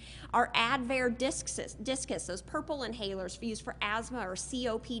package. Our Advair Discus, those purple inhalers used for asthma or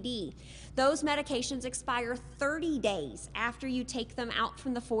COPD, those medications expire 30 days after you take them out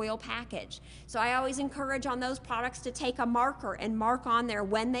from the foil package. So I always encourage on those products to take a marker and mark on there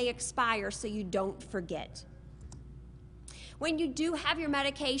when they expire so you don't forget. When you do have your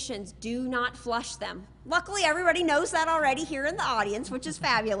medications, do not flush them. Luckily, everybody knows that already here in the audience, which is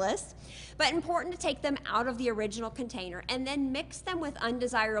fabulous. But important to take them out of the original container and then mix them with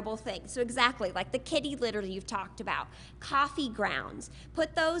undesirable things. So exactly, like the kitty litter you've talked about, coffee grounds.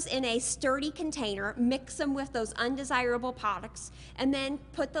 Put those in a sturdy container, mix them with those undesirable products, and then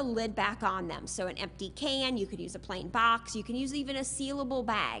put the lid back on them. So an empty can, you could use a plain box, you can use even a sealable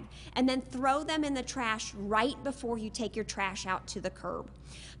bag, and then throw them in the trash right before you take your trash out to the curb.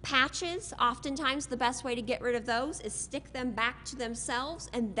 Patches, oftentimes the best way to get rid of those is stick them back to themselves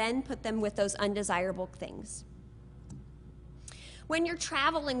and then put them with those undesirable things. When you're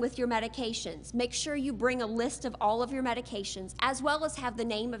traveling with your medications, make sure you bring a list of all of your medications, as well as have the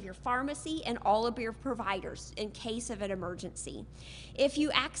name of your pharmacy and all of your providers in case of an emergency. If you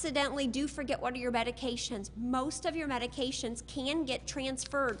accidentally do forget one of your medications, most of your medications can get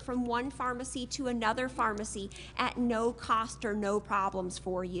transferred from one pharmacy to another pharmacy at no cost or no problems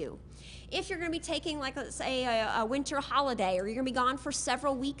for you. If you're going to be taking, like, let's say, a winter holiday, or you're going to be gone for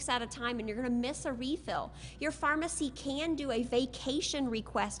several weeks at a time and you're going to miss a refill, your pharmacy can do a vacation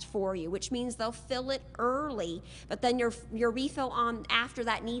request for you, which means they'll fill it early, but then your refill on after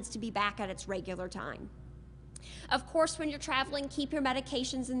that needs to be back at its regular time. Of course, when you're traveling, keep your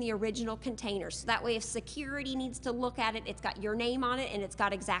medications in the original container, so that way if security needs to look at it, it's got your name on it and it's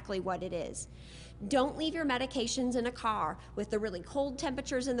got exactly what it is. Don't leave your medications in a car with the really cold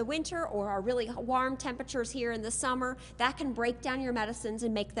temperatures in the winter or our really warm temperatures here in the summer. That can break down your medicines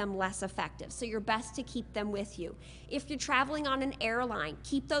and make them less effective. So you're best to keep them with you. If you're traveling on an airline,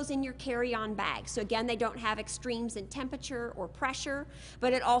 keep those in your carry-on bag. So again, they don't have extremes in temperature or pressure,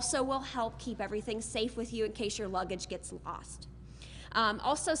 but it also will help keep everything safe with you in case your luggage gets lost.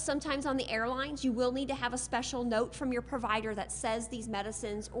 Also, sometimes on the airlines, you will need to have a special note from your provider that says these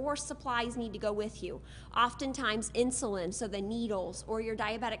medicines or supplies need to go with you. Oftentimes, insulin, so the needles, or your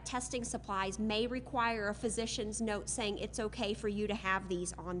diabetic testing supplies may require a physician's note saying it's okay for you to have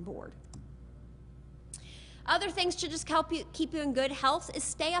these on board. Other things to just help you keep you in good health is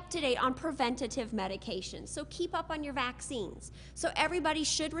stay up to date on preventative medications. So keep up on your vaccines. So everybody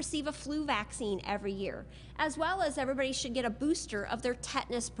should receive a flu vaccine every year, as well as everybody should get a booster of their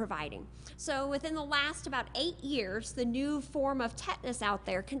tetanus providing. So within the last about 8 years, the new form of tetanus out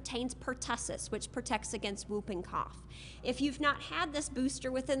there contains pertussis, which protects against whooping cough. If you've not had this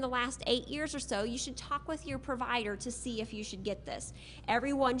booster within the last 8 years or so, you should talk with your provider to see if you should get this.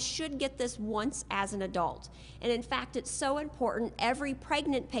 Everyone should get this once as an adult. And in fact, it's so important, every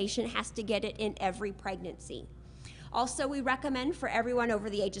pregnant patient has to get it in every pregnancy. Also, we recommend for everyone over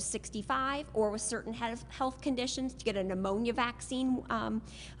the age of 65 or with certain health conditions to get a pneumonia vaccine,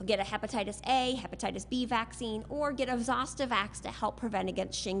 get a hepatitis A, hepatitis B vaccine, or get a Zostavax to help prevent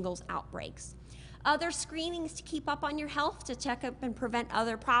against shingles outbreaks. Other screenings to keep up on your health to check up and prevent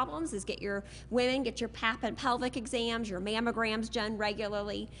other problems is get your pap and pelvic exams, your mammograms done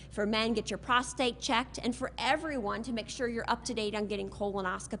regularly. For men, get your prostate checked, and for everyone to make sure you're up to date on getting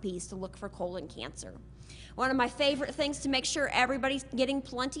colonoscopies to look for colon cancer. One of my favorite things to make sure everybody's getting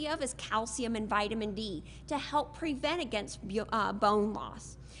plenty of is calcium and vitamin D to help prevent against bone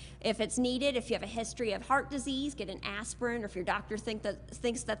loss. If it's needed, if you have a history of heart disease, get an aspirin, or if your doctor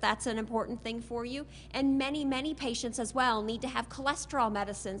thinks that that's an important thing for you. And many, many patients as well need to have cholesterol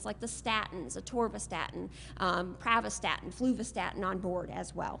medicines like the statins, atorvastatin, pravastatin, fluvastatin on board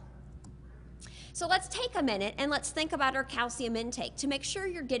as well. So let's take a minute and let's think about our calcium intake to make sure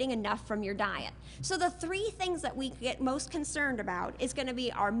you're getting enough from your diet. So the 3 things that we get most concerned about is going to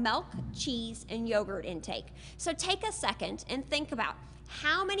be our milk, cheese, and yogurt intake. So take a second and think about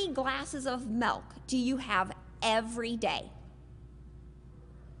how many glasses of milk do you have every day?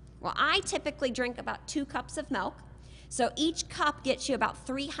 Well, I typically drink about 2 cups of milk. So each cup gets you about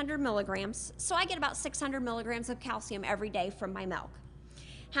 300 milligrams. So I get about 600 milligrams of calcium every day from my milk.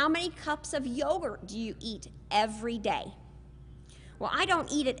 How many cups of yogurt do you eat every day? Well, I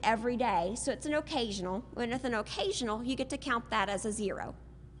don't eat it every day, so it's an occasional. When it's an occasional, you get to count that as a 0.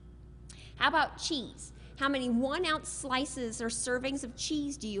 How about cheese? How many 1-ounce slices or servings of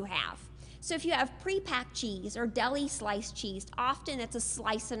cheese do you have? So if you have pre-packed cheese or deli sliced cheese, often it's a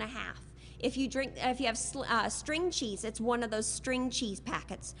slice and a half. If you have string cheese, it's one of those string cheese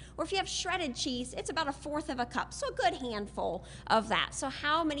packets. Or if you have shredded cheese, it's about 1/4 of a cup, so a good handful of that. So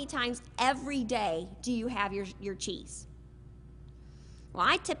how many times every day do you have your cheese? Well,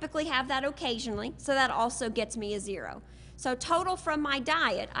 I typically have that occasionally, so that also gets me a 0. So total from my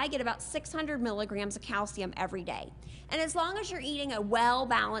diet, I get about 600 milligrams of calcium every day. And as long as you're eating a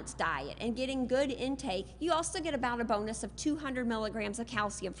well-balanced diet and getting good intake, you also get about a bonus of 200 milligrams of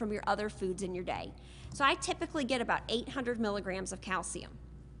calcium from your other foods in your day. So I typically get about 800 milligrams of calcium.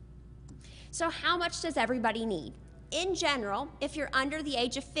 So how much does everybody need? In general, if you're under the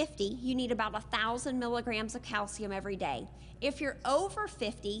age of 50, you need about 1,000 milligrams of calcium every day. If you're over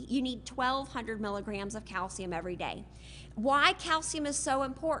 50, you need 1,200 milligrams of calcium every day. Why calcium is so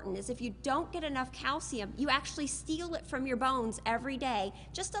important is if you don't get enough calcium, you actually steal it from your bones every day,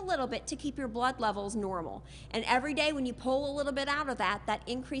 just a little bit to keep your blood levels normal. And every day when you pull a little bit out of that, that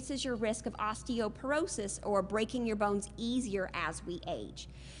increases your risk of osteoporosis or breaking your bones easier as we age.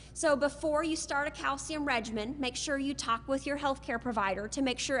 So before you start a calcium regimen, make sure you talk with your healthcare provider to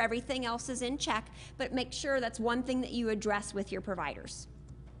make sure everything else is in check, but make sure that's one thing that you address with your providers.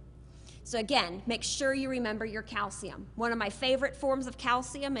 So again, make sure you remember your calcium. One of my favorite forms of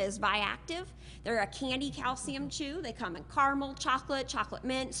calcium is Viactive. They're a candy calcium chew. They come in caramel, chocolate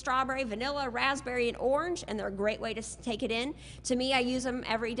mint, strawberry, vanilla, raspberry, and orange, and they're a great way to take it in. To me, I use them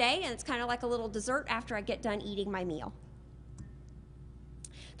every day, and it's kind of like a little dessert after I get done eating my meal.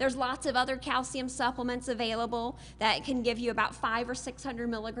 There's lots of other calcium supplements available that can give you about 500 or 600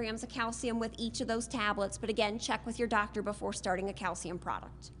 milligrams of calcium with each of those tablets, but again, check with your doctor before starting a calcium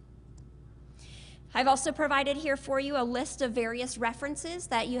product. I've also provided here for you a list of various references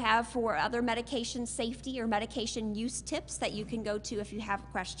that you have for other medication safety or medication use tips that you can go to if you have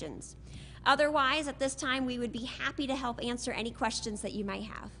questions. Otherwise, at this time, we would be happy to help answer any questions that you might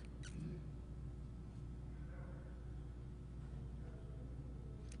have.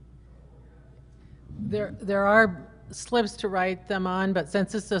 There are slips to write them on, but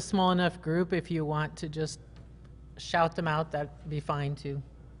since it's a small enough group, if you want to just shout them out, that'd be fine too.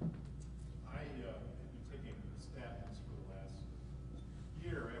 I have been taking statins for the last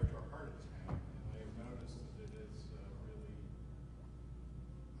year after a heart attack, and I have noticed that it is really,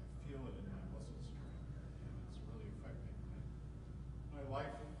 I feel it in my muscle strength, and it's really affecting my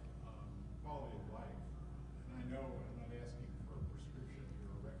life, quality of life. And I know I'm not asking for a prescription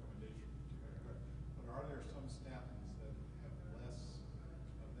or a recommendation, but are there some statins that have less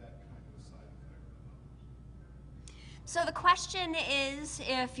of that kind of a side effect than others? So the question is,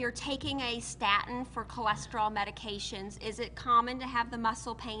 if you're taking a statin for cholesterol medications, is it common to have the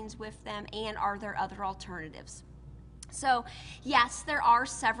muscle pains with them, and are there other alternatives? So yes, there are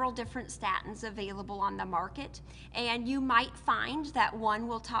several different statins available on the market, and you might find that one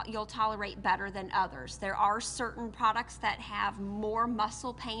you'll tolerate better than others. There are certain products that have more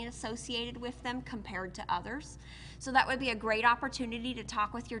muscle pain associated with them compared to others. So that would be a great opportunity to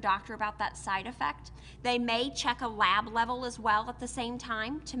talk with your doctor about that side effect. They may check a lab level as well at the same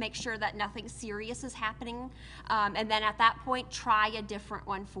time to make sure that nothing serious is happening, and then at that point try a different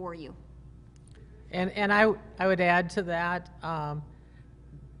one for you. And I would add to that,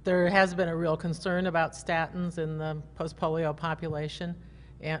 there has been a real concern about statins in the post-polio population,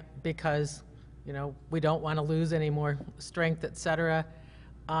 and because, you know, we don't want to lose any more strength, et cetera.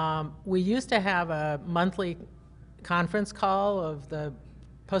 We used to have a monthly conference call of the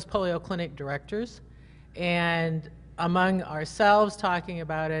post-polio clinic directors, and among ourselves talking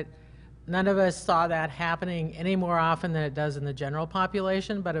about it, none of us saw that happening any more often than it does in the general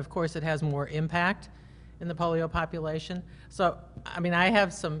population, but of course it has more impact in the polio population. So, I mean, I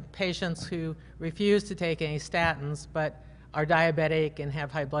have some patients who refuse to take any statins, but are diabetic and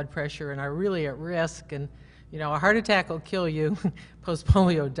have high blood pressure and are really at risk. And, you know, a heart attack will kill you,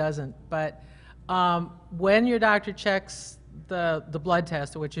 post-polio doesn't. But when your doctor checks the blood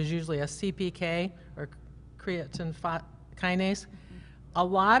test, which is usually a CPK, or creatine kinase, a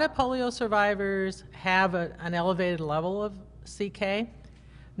lot of polio survivors have an elevated level of CK.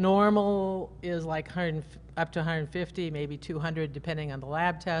 Normal is like up to 150, maybe 200, depending on the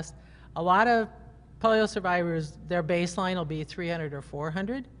lab test. A lot of polio survivors, their baseline will be 300 or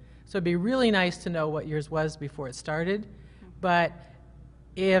 400. So it'd be really nice to know what yours was before it started. But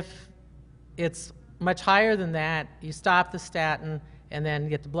if it's much higher than that, you stop the statin and then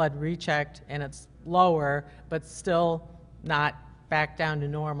get the blood rechecked and it's lower, but still not back down to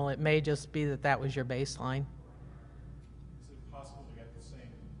normal. It may just be that that was your baseline. Is it possible to get the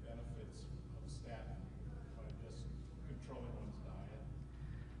same benefits of statin by just controlling one's diet?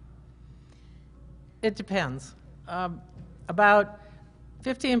 It depends. About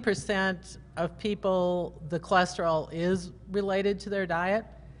 15% of people, the cholesterol is related to their diet.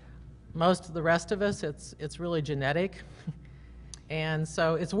 Most of the rest of us, it's really genetic. And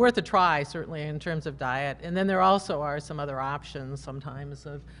so it's worth a try, certainly, in terms of diet. And then there also are some other options sometimes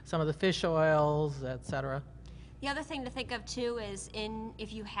of some of the fish oils, et cetera. The other thing to think of too is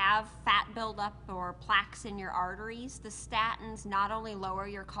if you have fat buildup or plaques in your arteries, the statins not only lower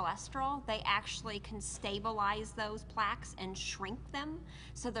your cholesterol, they actually can stabilize those plaques and shrink them,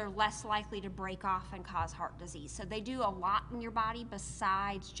 so they're less likely to break off and cause heart disease. So they do a lot in your body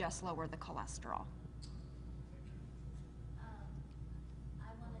besides just lower the cholesterol.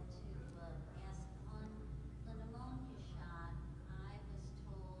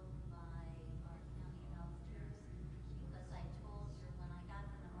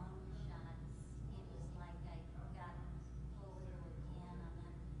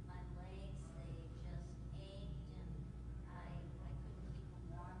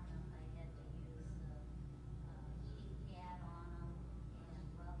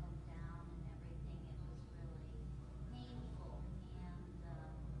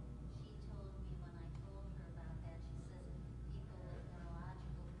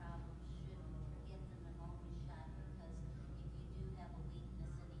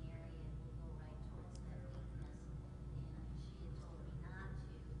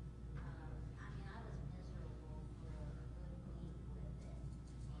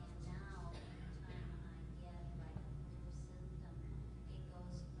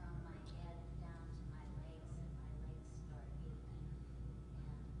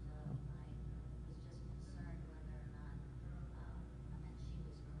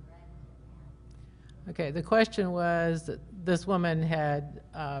 Okay, the question was that this woman had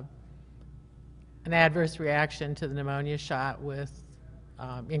an adverse reaction to the pneumonia shot with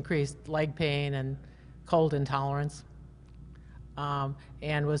increased leg pain and cold intolerance,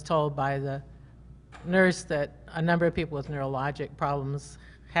 and was told by the nurse that a number of people with neurologic problems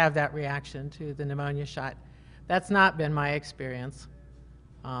have that reaction to the pneumonia shot. That's not been my experience.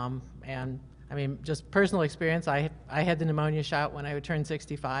 And I mean, just personal experience, I had the pneumonia shot when I turned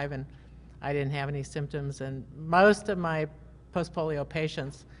 65, and I didn't have any symptoms. And most of my post-polio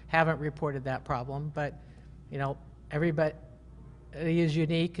patients haven't reported that problem, but you know, everybody is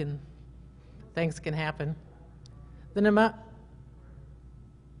unique and things can happen. The pneumonia.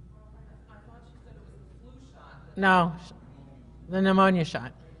 I thought you said it was the flu shot. No, the pneumonia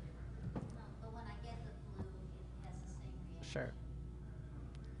shot. No, but when I get the flu, it has the same reaction. Sure.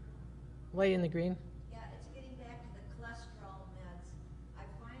 Lady in the green. Yeah, it's getting back to the cholesterol meds. I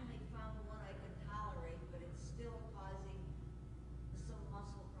finally found one I can tolerate, but it's still causing some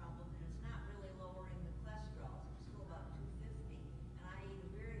muscle problem, and it's not really lowering the cholesterol. It's still about 250, and I eat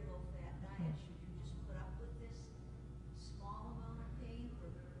a very low-fat diet. Should you just put up with this small amount of pain for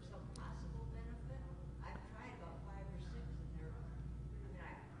some possible benefit? I've tried about 5 or 6, and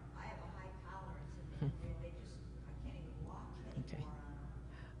they're, I have a high tolerance, and they just, I can't even walk Okay. anymore on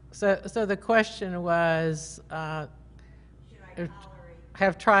them. So the question was, Should I tolerate?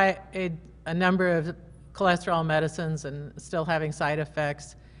 have tried a number of cholesterol medicines and still having side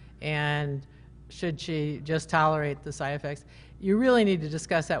effects, and should she just tolerate the side effects? You really need to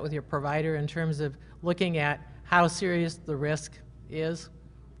discuss that with your provider in terms of looking at how serious the risk is,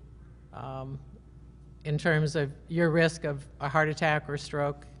 in terms of your risk of a heart attack or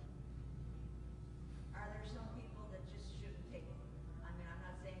stroke. Are there some people that just shouldn't take them? I mean, I'm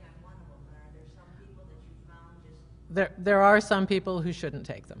not saying I'm one of them, but are there some people that you found just, There are some people who shouldn't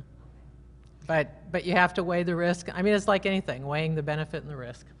take them, but you have to weigh the risk. I mean, it's like anything, weighing the benefit and the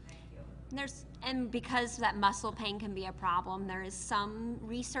risk. And because that muscle pain can be a problem, there is some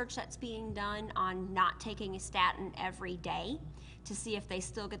research that's being done on not taking a statin every day to see if they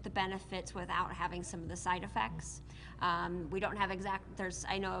still get the benefits without having some of the side effects. We don't have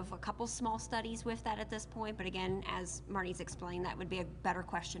I know of a couple small studies with that at this point, but again, as Marty's explained, that would be a better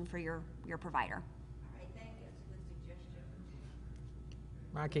question for your provider. all right, thank you, it's a good suggestion.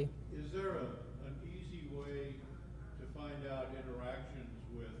 Rocky? Is there an easy way to find out interactions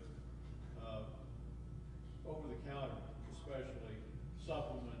with over-the-counter, especially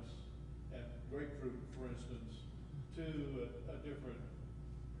supplements and grapefruit, for instance, to a different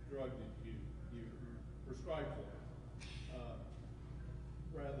drug that you prescribe for,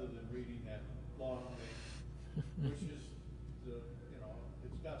 rather than reading that long thing, which is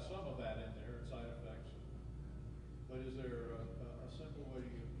it's got some of that in there, side effects. But is there a simple way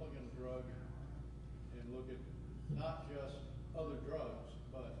you can plug in a drug and look at not just other drugs,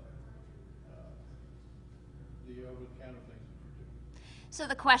 but the over-the-counter things that you do? So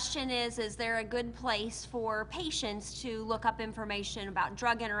the question is there a good place for patients to look up information about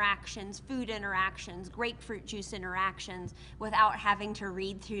drug interactions, food interactions, grapefruit juice interactions without having to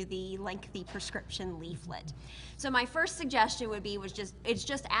read through the lengthy prescription leaflet? So my first suggestion would be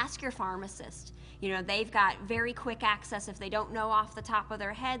just ask your pharmacist. You know, they've got very quick access. If they don't know off the top of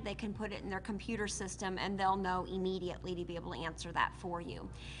their head, they can put it in their computer system and they'll know immediately to be able to answer that for you.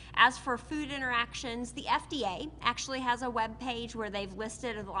 As for food interactions, the FDA actually has a web page where they've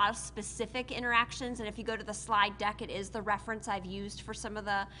listed a lot of specific interactions, and if you go to the slide deck, it is the reference I've used for some of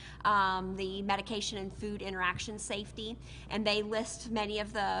the medication and food interaction safety, and they list many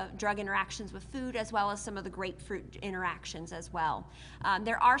of the drug interactions with food as well as some of the grapefruit interactions as well.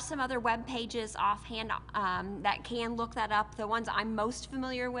 There are some other web pages offhand that can look that up. The ones I'm most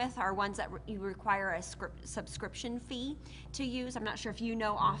familiar with are ones that you require a subscription fee to use. I'm not sure if you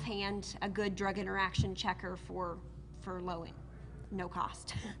know offhand a good drug interaction checker for no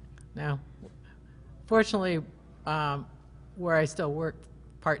cost. Now, fortunately, where I still work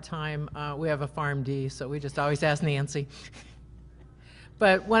part-time, we have a PharmD, so we just always ask Nancy.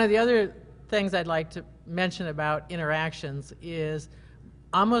 But one of the other things I'd like to mention about interactions is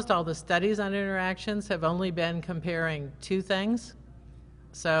almost all the studies on interactions have only been comparing two things.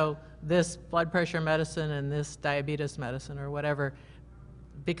 So this blood pressure medicine and this diabetes medicine or whatever,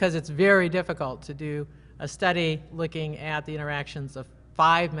 because it's very difficult to do a study looking at the interactions of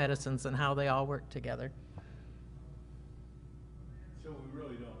 5 medicines and how they all work together. So we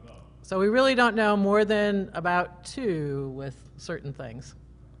really don't know. So we really don't know more than about 2 with certain things.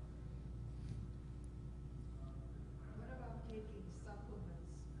 What about taking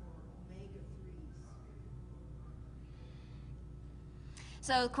supplements for omega-3s?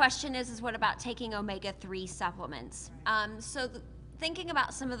 So the question is what about taking omega-3 supplements? So thinking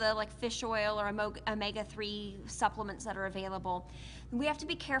about some of the like fish oil or omega-3 supplements that are available, we have to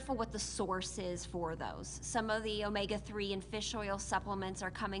be careful what the source is for those. Some of the omega-3 and fish oil supplements are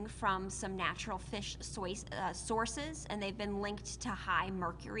coming from some natural fish sources, and they've been linked to high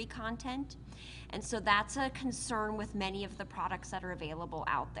mercury content. And so that's a concern with many of the products that are available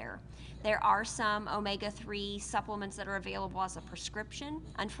out there. There are some omega-3 supplements that are available as a prescription.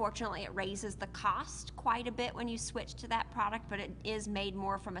 Unfortunately, it raises the cost quite a bit when you switch to that product, but it is made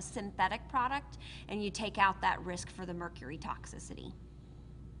more from a synthetic product, and you take out that risk for the mercury toxicity.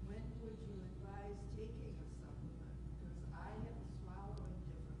 When would you advise taking a supplement? Because I have a swallowing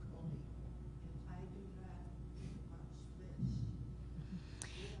difficulty and I do not eat much fish.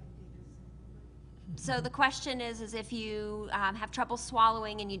 Should I take a supplement? So the question is if you have trouble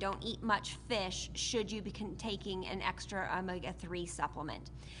swallowing and you don't eat much fish, should you be taking an extra omega-3 supplement?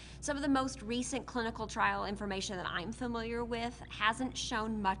 Some of the most recent clinical trial information that I'm familiar with hasn't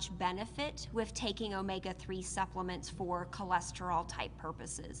shown much benefit with taking omega-3 supplements for cholesterol type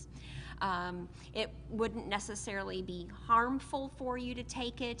purposes. It wouldn't necessarily be harmful for you to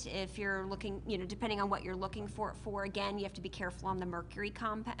take it if you're looking, depending on what you're looking for it for. Again, you have to be careful on the mercury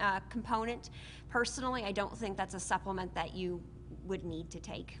component. Personally, I don't think that's a supplement that you would need to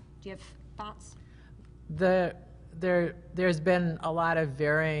take. Do you have thoughts? There's been a lot of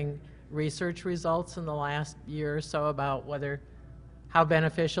varying research results in the last year or so about how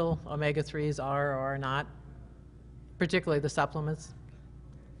beneficial omega-3s are or are not, particularly the supplements.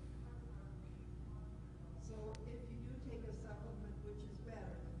 So if you do take a supplement, which is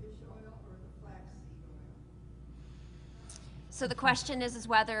better, the fish oil or the flaxseed oil? So the question is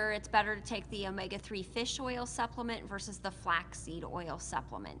whether it's better to take the omega-3 fish oil supplement versus the flaxseed oil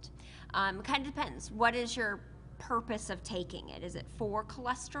supplement. It kind of depends. What is your purpose of taking it? Is it for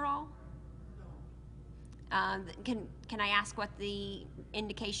cholesterol? No. Can I ask what the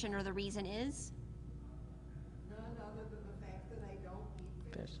indication or the reason is? None other than the fact that I don't eat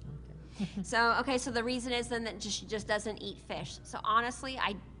fish. So the reason is then that she just doesn't eat fish. So honestly,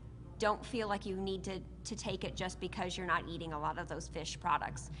 I don't feel like you need to take it just because you're not eating a lot of those fish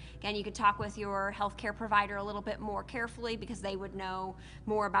products. Again, you could talk with your healthcare provider a little bit more carefully because they would know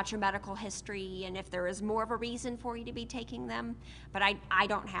more about your medical history and if there is more of a reason for you to be taking them. But I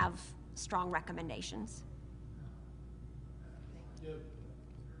don't have strong recommendations. Yeah.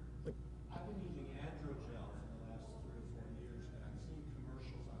 I've been using androgel for the last 3 or 4 years, and I've seen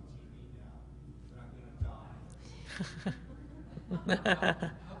commercials on TV now that I'm going to die.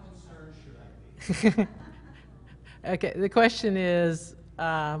 How concerned should I be? Okay, the question is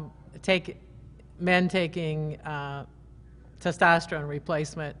men taking testosterone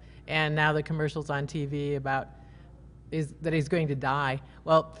replacement, and now the commercials on TV about that he's going to die.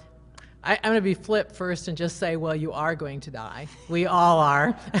 Well, I'm going to be flip first and just say, well, you are going to die. We all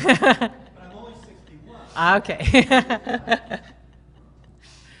are. But I'm only 61. Okay.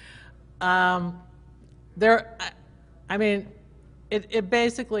 It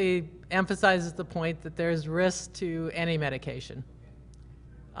basically emphasizes the point that there's risk to any medication.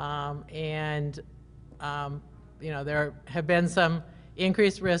 There have been some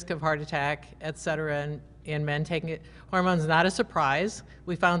increased risk of heart attack, et cetera, in men taking it. Hormone's not a surprise.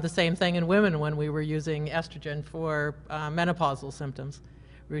 We found the same thing in women when we were using estrogen for menopausal symptoms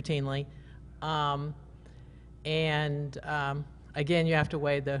routinely. Again, you have to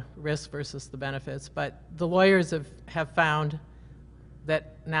weigh the risk versus the benefits. But the lawyers have found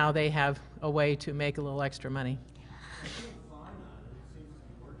that now they have a way to make a little extra money.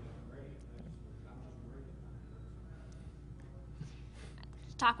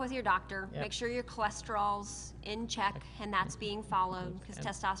 Talk with your doctor. Yep. Make sure your cholesterol's in check and that's being followed because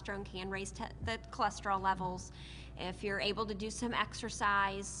testosterone can raise the cholesterol levels. If you're able to do some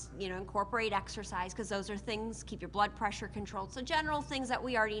exercise, incorporate exercise because those are things, keep your blood pressure controlled. So general things that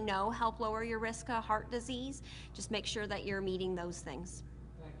we already know help lower your risk of heart disease. Just make sure that you're meeting those things.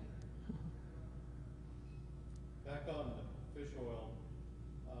 Thank you. Back on the fish oil,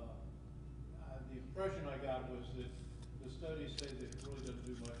 the impression I got was that the studies say that it really doesn't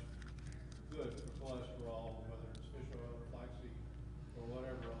do much good for cholesterol, whether it's fish oil or flaxseed or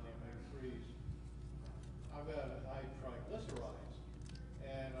whatever on the omega-3s. I've got high triglycerides,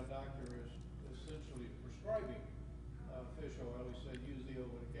 and a doctor is essentially prescribing fish oil. He said use the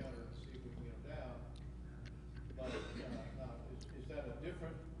over-the-counter and see if we can get them down. But is that a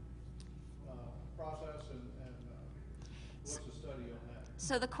different process, and what's the study on that?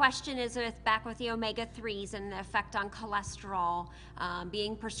 So the question is back with the omega-3s and the effect on cholesterol,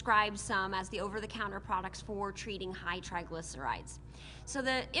 being prescribed some as the over-the-counter products for treating high triglycerides. So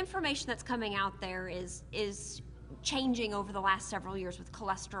the information that's coming out there is changing over the last several years with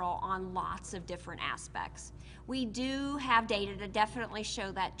cholesterol on lots of different aspects. We do have data to definitely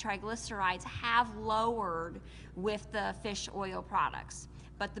show that triglycerides have lowered with the fish oil products.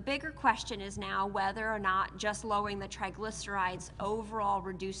 But the bigger question is now whether or not just lowering the triglycerides overall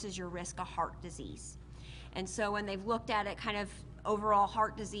reduces your risk of heart disease. And so when they've looked at it kind of overall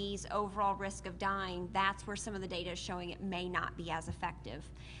heart disease, overall risk of dying, that's where some of the data is showing it may not be as effective.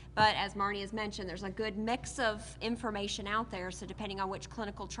 But as Marny has mentioned, there's a good mix of information out there, so depending on which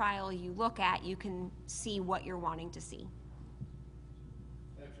clinical trial you look at, you can see what you're wanting to see.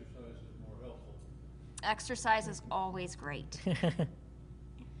 Exercise is more helpful. Exercise is always great.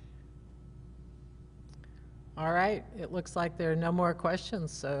 All right, it looks like there are no more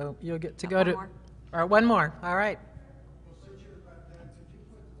questions, so you'll get to Oh, go one to... more. Or one more, all right. Well, since you're about that, could you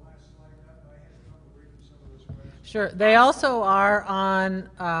put the last slide up? I had trouble reading some of those questions. Sure, they also are on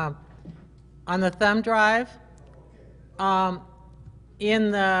the thumb drive. On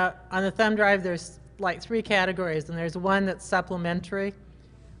the thumb drive, there's like 3 categories, and there's one that's supplementary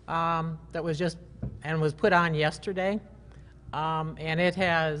that was just and was put on yesterday, and it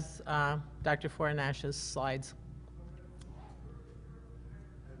has Dr. Forinash's slides.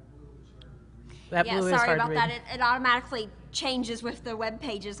 That Yeah, blue is sorry hard to about read. that. It automatically changes with the web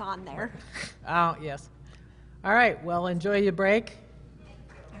pages on there. Oh, yes. All right, well, enjoy your break.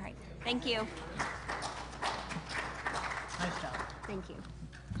 All right, thank you. Nice job. Thank you.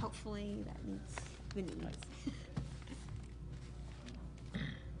 Hopefully that meets the needs.